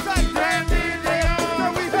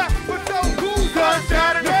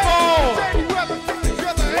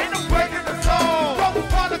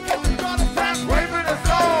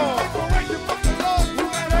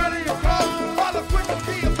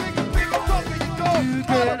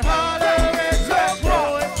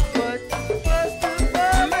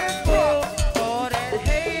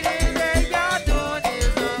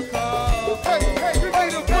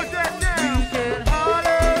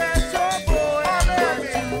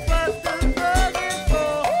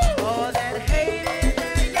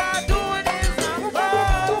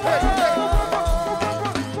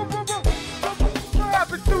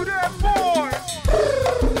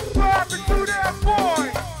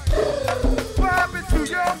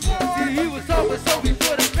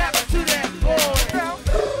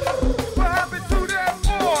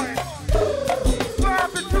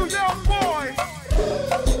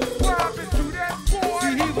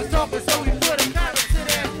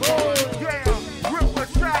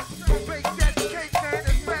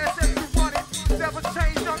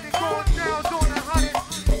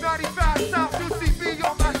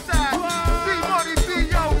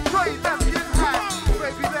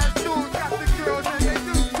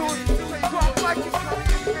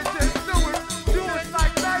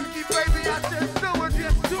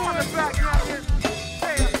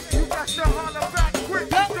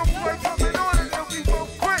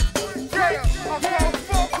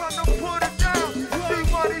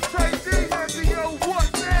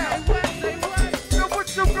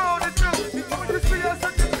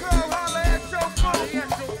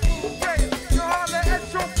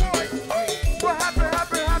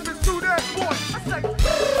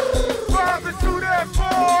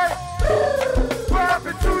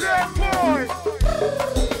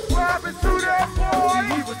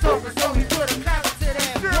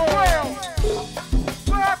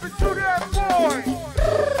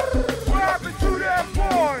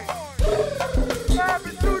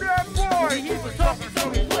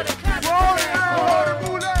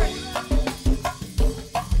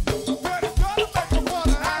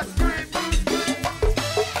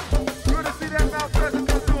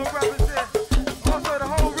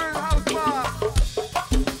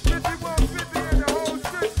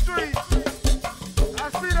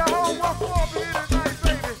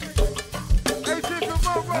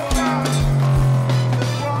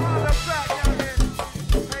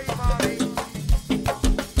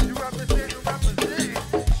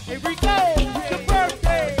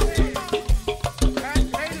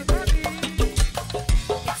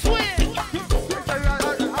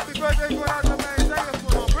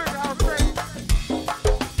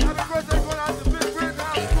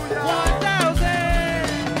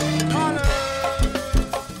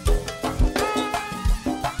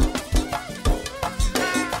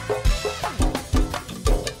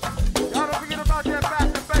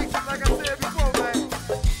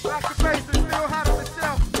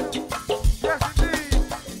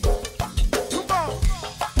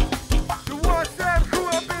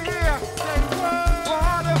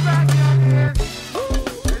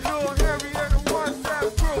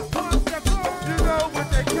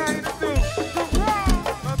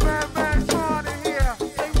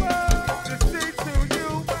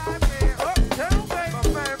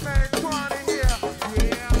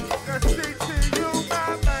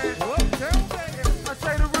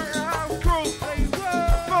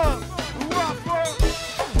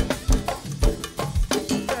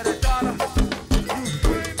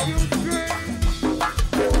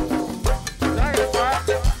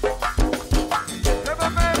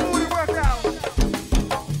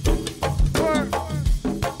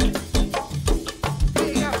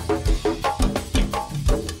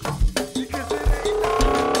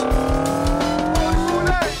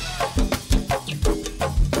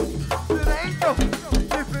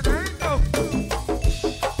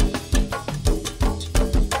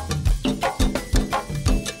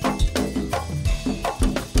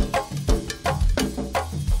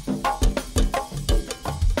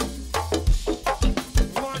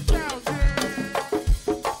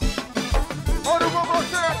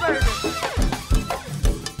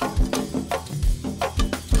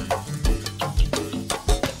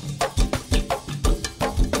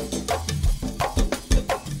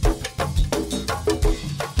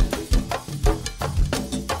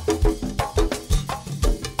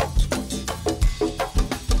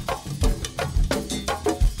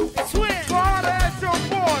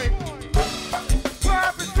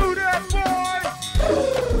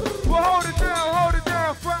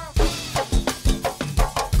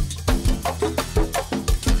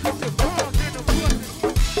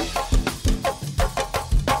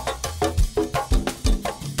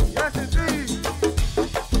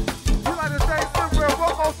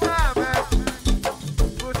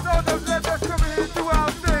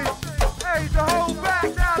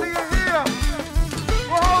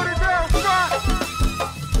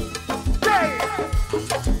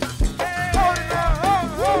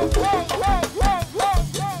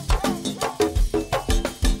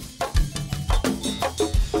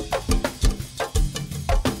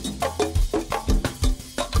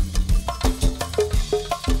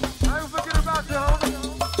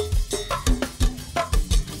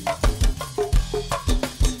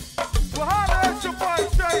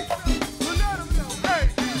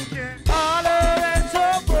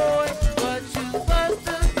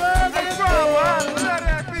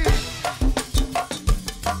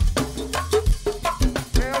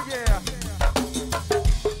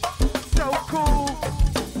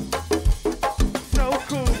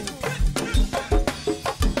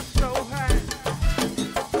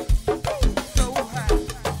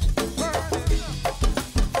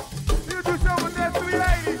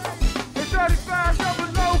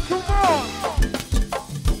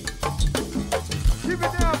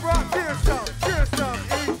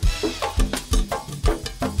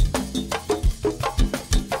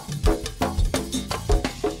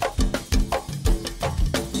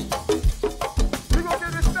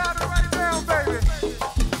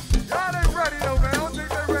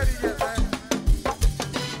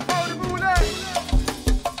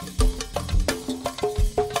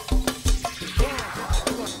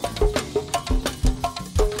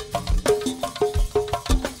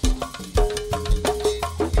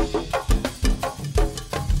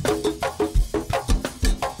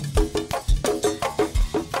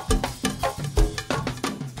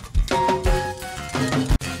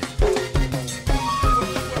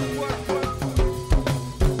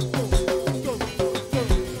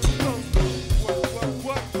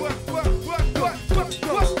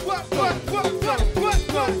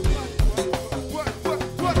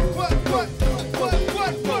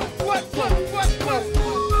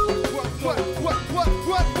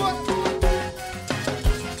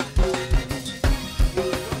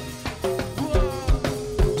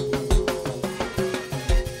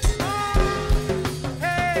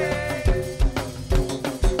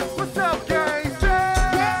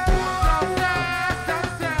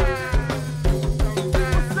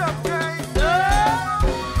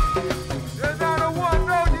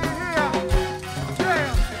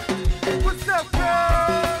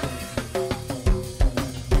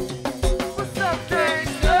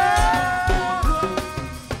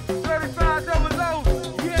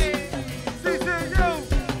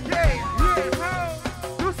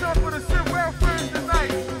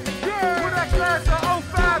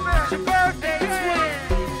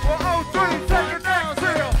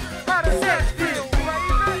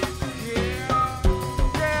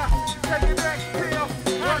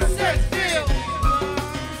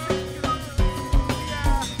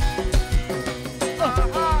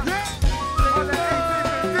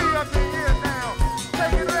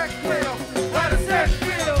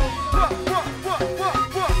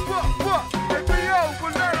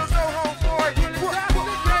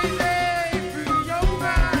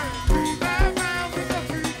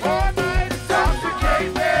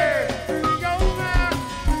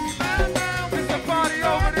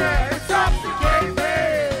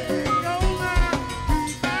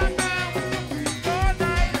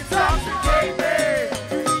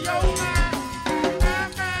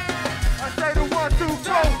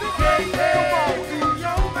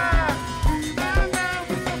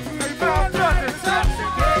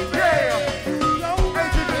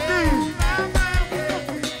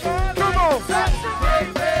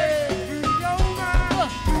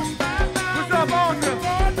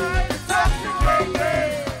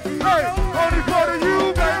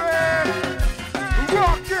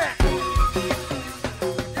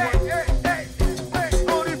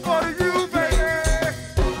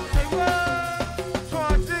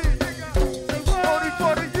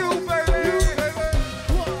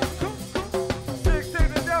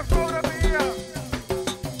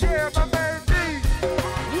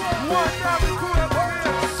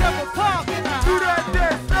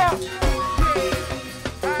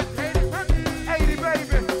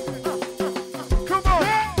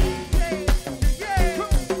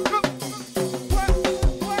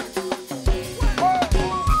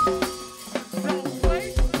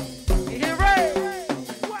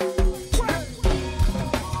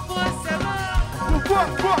 What?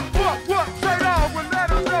 Say it all, but let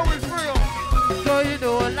them know it's real. Girl, you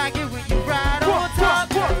know I like it when you ride on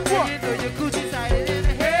top. And you know your Gucci tighter than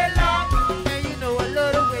a headlock. And you know I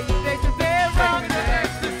love the way you make the bed rock. Taking the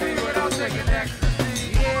ecstasy without taking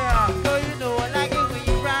ecstasy. Yeah, girl, you know I like it when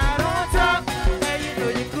you ride on top. And you know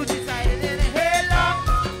your Gucci tighter than a headlock.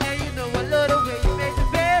 And you know I love the way you make the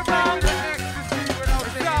bed rock. Taking the ecstasy without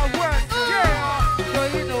taking Southwest, yeah. Girl,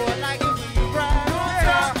 you know I like it when you ride on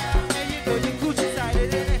top. And you know your Gucci tighter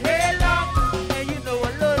than a headlock. And you know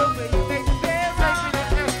I love the way you make the bed rock.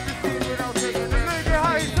 ecstasy without taking Look at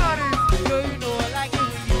how he's honey. Girl, you know I like it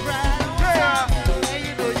when you ride on top. And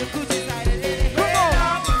you know your Gucci tighter than a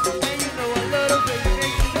headlock. And you know I love the way you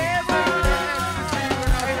make the bed rock.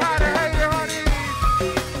 Hey, how to hate it, honey.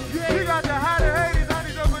 We got the how to hate it,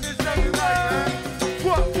 honey, up in this thing tonight, man.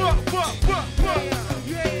 What?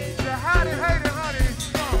 The how to hate it, honey.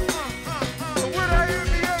 So where the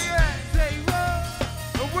NBA at? Say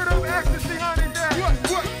what? And where them ecstasy honeys at?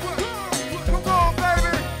 What? Come on,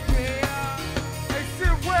 baby. Yeah. Hey,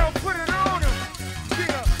 Sidwell, put it on him.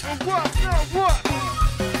 Yeah, and what?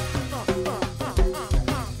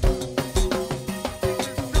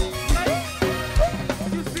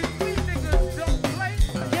 You see, we niggas don't play.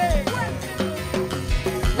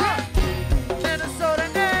 Minnesota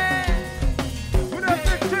Nats. What that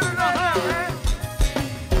big killing up at, man?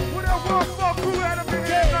 What that 1-4 crew at up in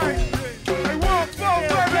here tonight? Hey, 1-4,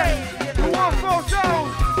 baby. The 1-4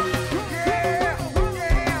 shows. Yeah.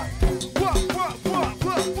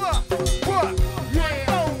 What?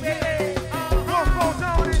 Yeah. Oh, baby. 1-4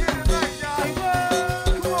 zone in here tonight, y'all.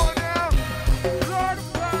 Come on now. Lord of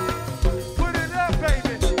God. Put it up,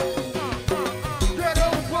 baby. Get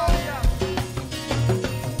over.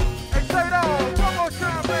 Hey, say it all. One more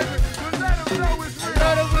time, baby. To let them know it's real.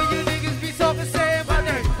 Love it when you niggas be talking, saying my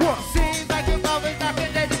name. What? Seems like your mouth is not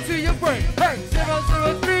connected to your brain. Hey.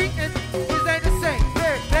 003 and this ain't the same.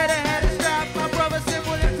 Better have a strap, my brother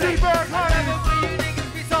Sidwell and Play. T-Bird, Love honey. it when you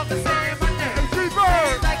niggas be talking, saying my name. Hey,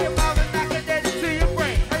 T-Bird. Seems like your mouth is not connected to your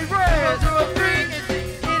brain. Hey, Red. 003 and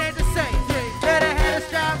it ain't the same. Better have a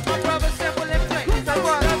strap, my brother Sidwell and Play.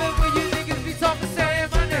 what? Love it when you niggas be talking, saying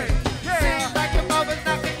my name. Seems like your mouth is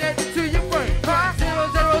not connected to your brain. Huh?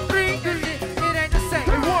 003 and it ain't the same.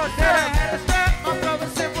 Hey, one Better time. have a strap, my brother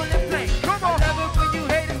Sidwell and Play. Come I on. love it when you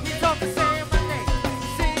haters be talking, saying my name.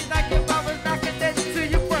 Seems like your mouth is not connected to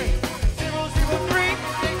your brain. 003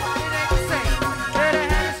 it ain't the same. Better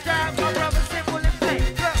have a strap, my brother Sidwell and Play.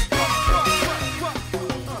 What?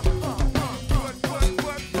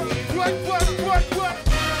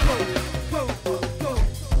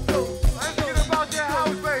 I'm thinking about that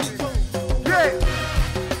house, baby. Yeah.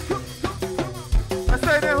 I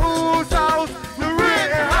say that whose house? The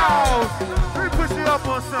red house. Let me push you up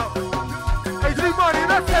on something. Hey, G-Money,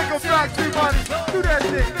 let's take them back, G-Money. Do that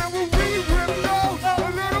shit. Now when we whip those, a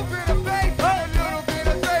little bit of bass, a little bit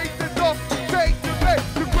of bass is all take to make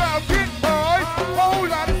the crowd get high. Whole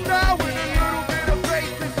lot of style with a little bit of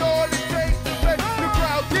bass is all it takes to make the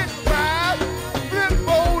crowd get wild. Flip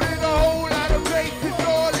mode and a whole lot of bass is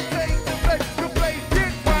all it takes to make the bass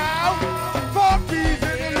get wild. Funkies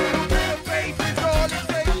and a little bit of bass is all it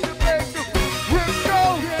takes to make the whip go.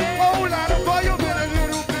 Whole lot of volume and a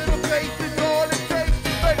little bit of bass is all it takes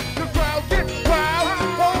to make the crowd get wild.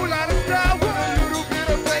 Whole lot of style with a little bit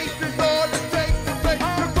of bass is all it takes to make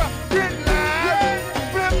the crowd get loud.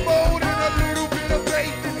 Flip mode and a little bit of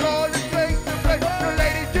bass is all it takes to make the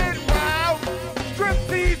ladies get wild. Strip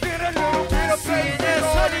tease and a little bit of bass is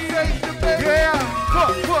all it takes to make. Yeah,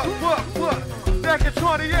 what? Back in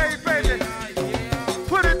 28, baby.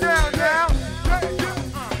 Put it down now.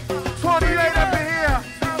 28 up in here.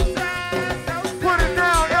 Put it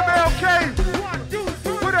down, MLK.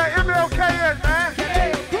 Where that MLK is, man?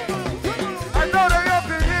 I know they up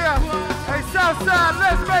in here. Hey, Southside,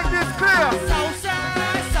 let's make this clear.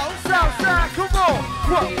 Southside, come on.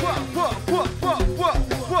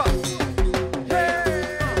 What? Hey.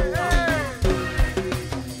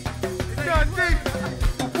 It's done deep.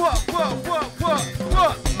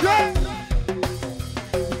 What? Yeah.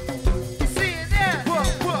 You see it there?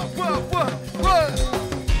 What?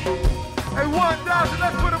 Hey, 1,000,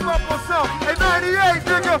 let's put him up on something. Hey, 98,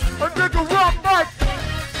 nigga, a nigga rock Mike.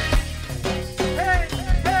 Hey,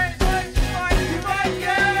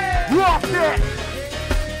 Mikey. Rock that.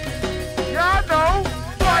 Yeah, I know.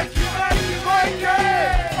 Mikey.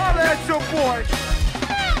 Holla at your boy.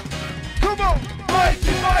 Come on.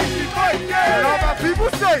 Mikey. And all my people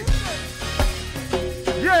say.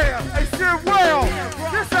 Yeah, hey, Sidwell.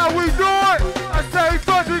 This how we do it. I say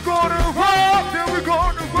first we gonna roll, then we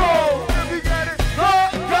gonna roll. Then we get it, go,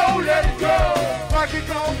 let it go. Mikey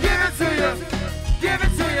gon' give it to you.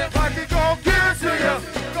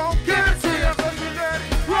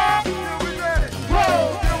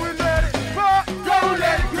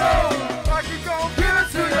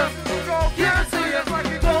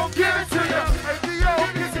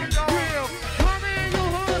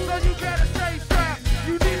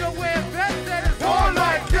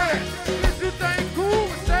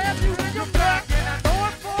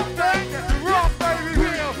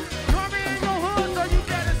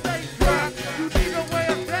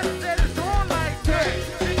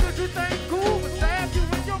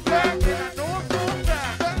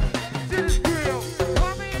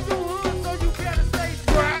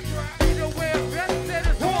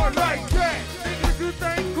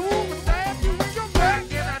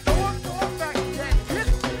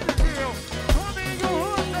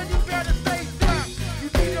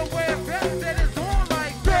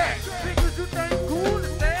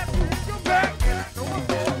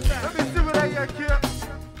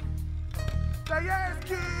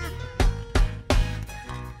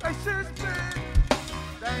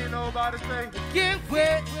 Somebody say, Get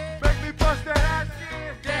wet. make me bust that ass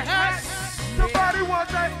again. That hot. Somebody want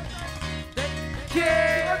that.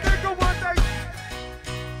 Yeah. A nigga want that.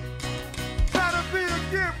 Try to be a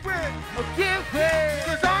get wet. Get wet.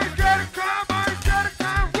 Cause I ain't scared of crime, I ain't scared of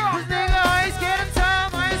time. Rock. Cause nigga, I ain't scared of time.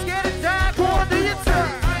 I ain't scared of time. Go on, do your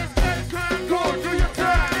time. I ain't scared of crime, go on, do your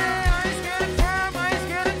time. Yeah, I ain't scared of time. I ain't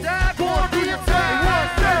scared of time. Go on, do your time. One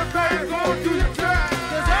step back, go on, do your time.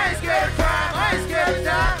 Cause I ain't scared of crime. I ain't scared of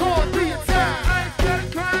time. Go on, do your time. I ain't scared of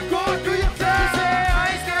crime, go on, do your time. Say, I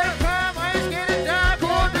ain't scared of crime. I ain't scared of time. Go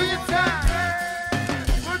on, do your time.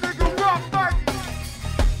 My nigga rock like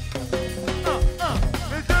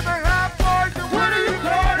Is them ain't hot boys, then what do you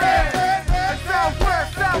call that? It's Southwest,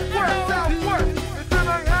 Southwest, Southwest. Is them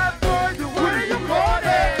ain't hot boys, then what do you call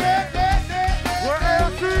that? We're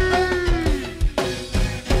LC.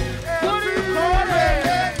 What do you call that?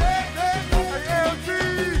 Hey, LC.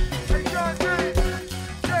 Hey, John D.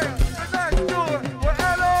 Yeah, let's do it. We're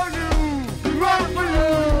LOU. We rock for you.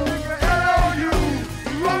 Nigga, LOU.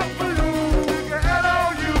 We rock for you. Nigga,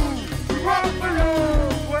 LOU. We rock for you.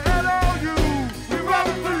 We're LOU. We rock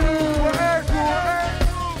for you. We're LOU.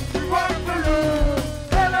 We rock for you.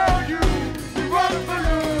 LOU. We rock for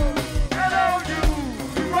you. LOU.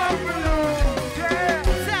 We rock for you. Yeah.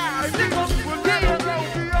 Sound, Hey, nigga, we're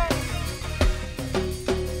LOU.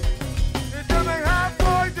 If them ain't hot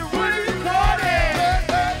boys, then what do you call that?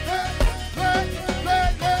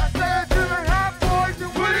 I said, if them ain't hot boys, then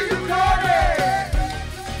what do you call that?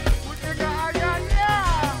 Well, nigga,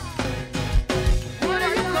 yeah. What do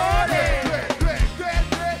you call that? Hey,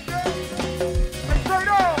 straight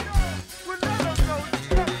up. We're LOU.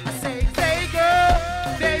 I say, hey girl,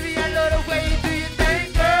 baby, I love the way you do your thing,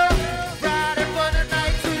 girl. Riding for the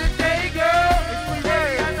night to the day, girl.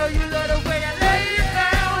 Baby, I know you love the way I lay you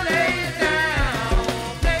down, lay you down.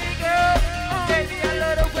 Hey girl, baby, I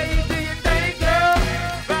love the way you do your thing, girl.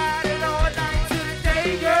 Riding all night to the day,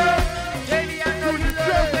 girl. Baby, I know you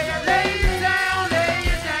love the way I lay you down, lay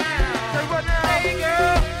you down. Say what now? Hey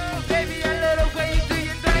girl, baby, I love the way you do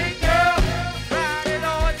your thing, girl. Riding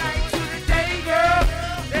all night to the day, girl.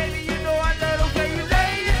 Baby, you know I love the way you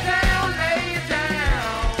lay it down, lay it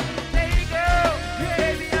down. Hey girl,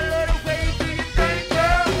 baby, I love the way you do your thing,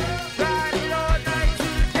 girl. Riding all night to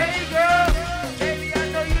the day, girl. Baby, I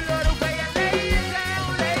know you love the way I lay it down,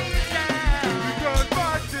 lay it down. Because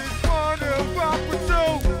my just wanna rock with you.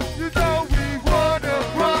 You know we wanna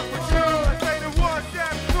rock with you. I say the one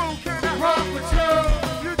step through, can I rock with you?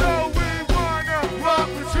 You know we wanna rock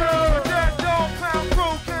with you. That don't pound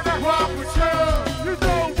crew, can I rock with you? You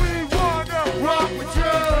know we wanna rock with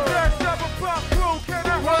you. That 7 pop crew, can I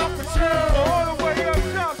rock with you? All the way up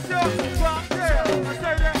top, just rock there. I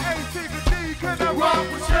say the AC to D, can I rock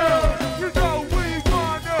with you? You know we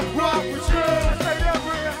wanna rock with you. I say that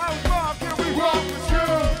real house rock, can we rock with you?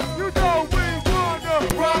 You know we wanna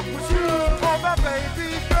rock with you. Oh my baby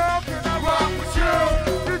girl, can I rock with you?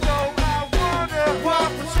 You know I wanna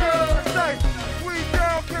rock with you. I say, sweet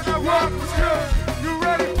girl, can I rock with you? You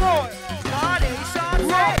ready for it? Party,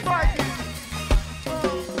 Sade. Rock Mikey.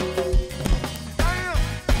 Damn,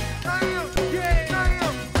 damn, yeah,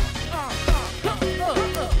 damn.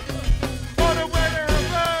 On the way to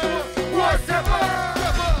heaven. What's up?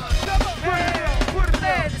 Put it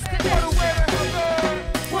down. On the way to heaven.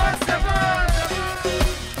 What's up?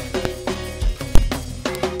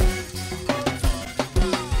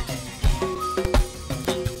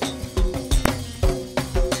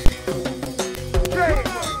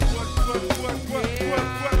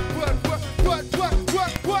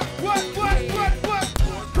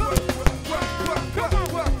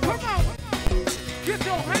 Get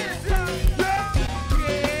your hands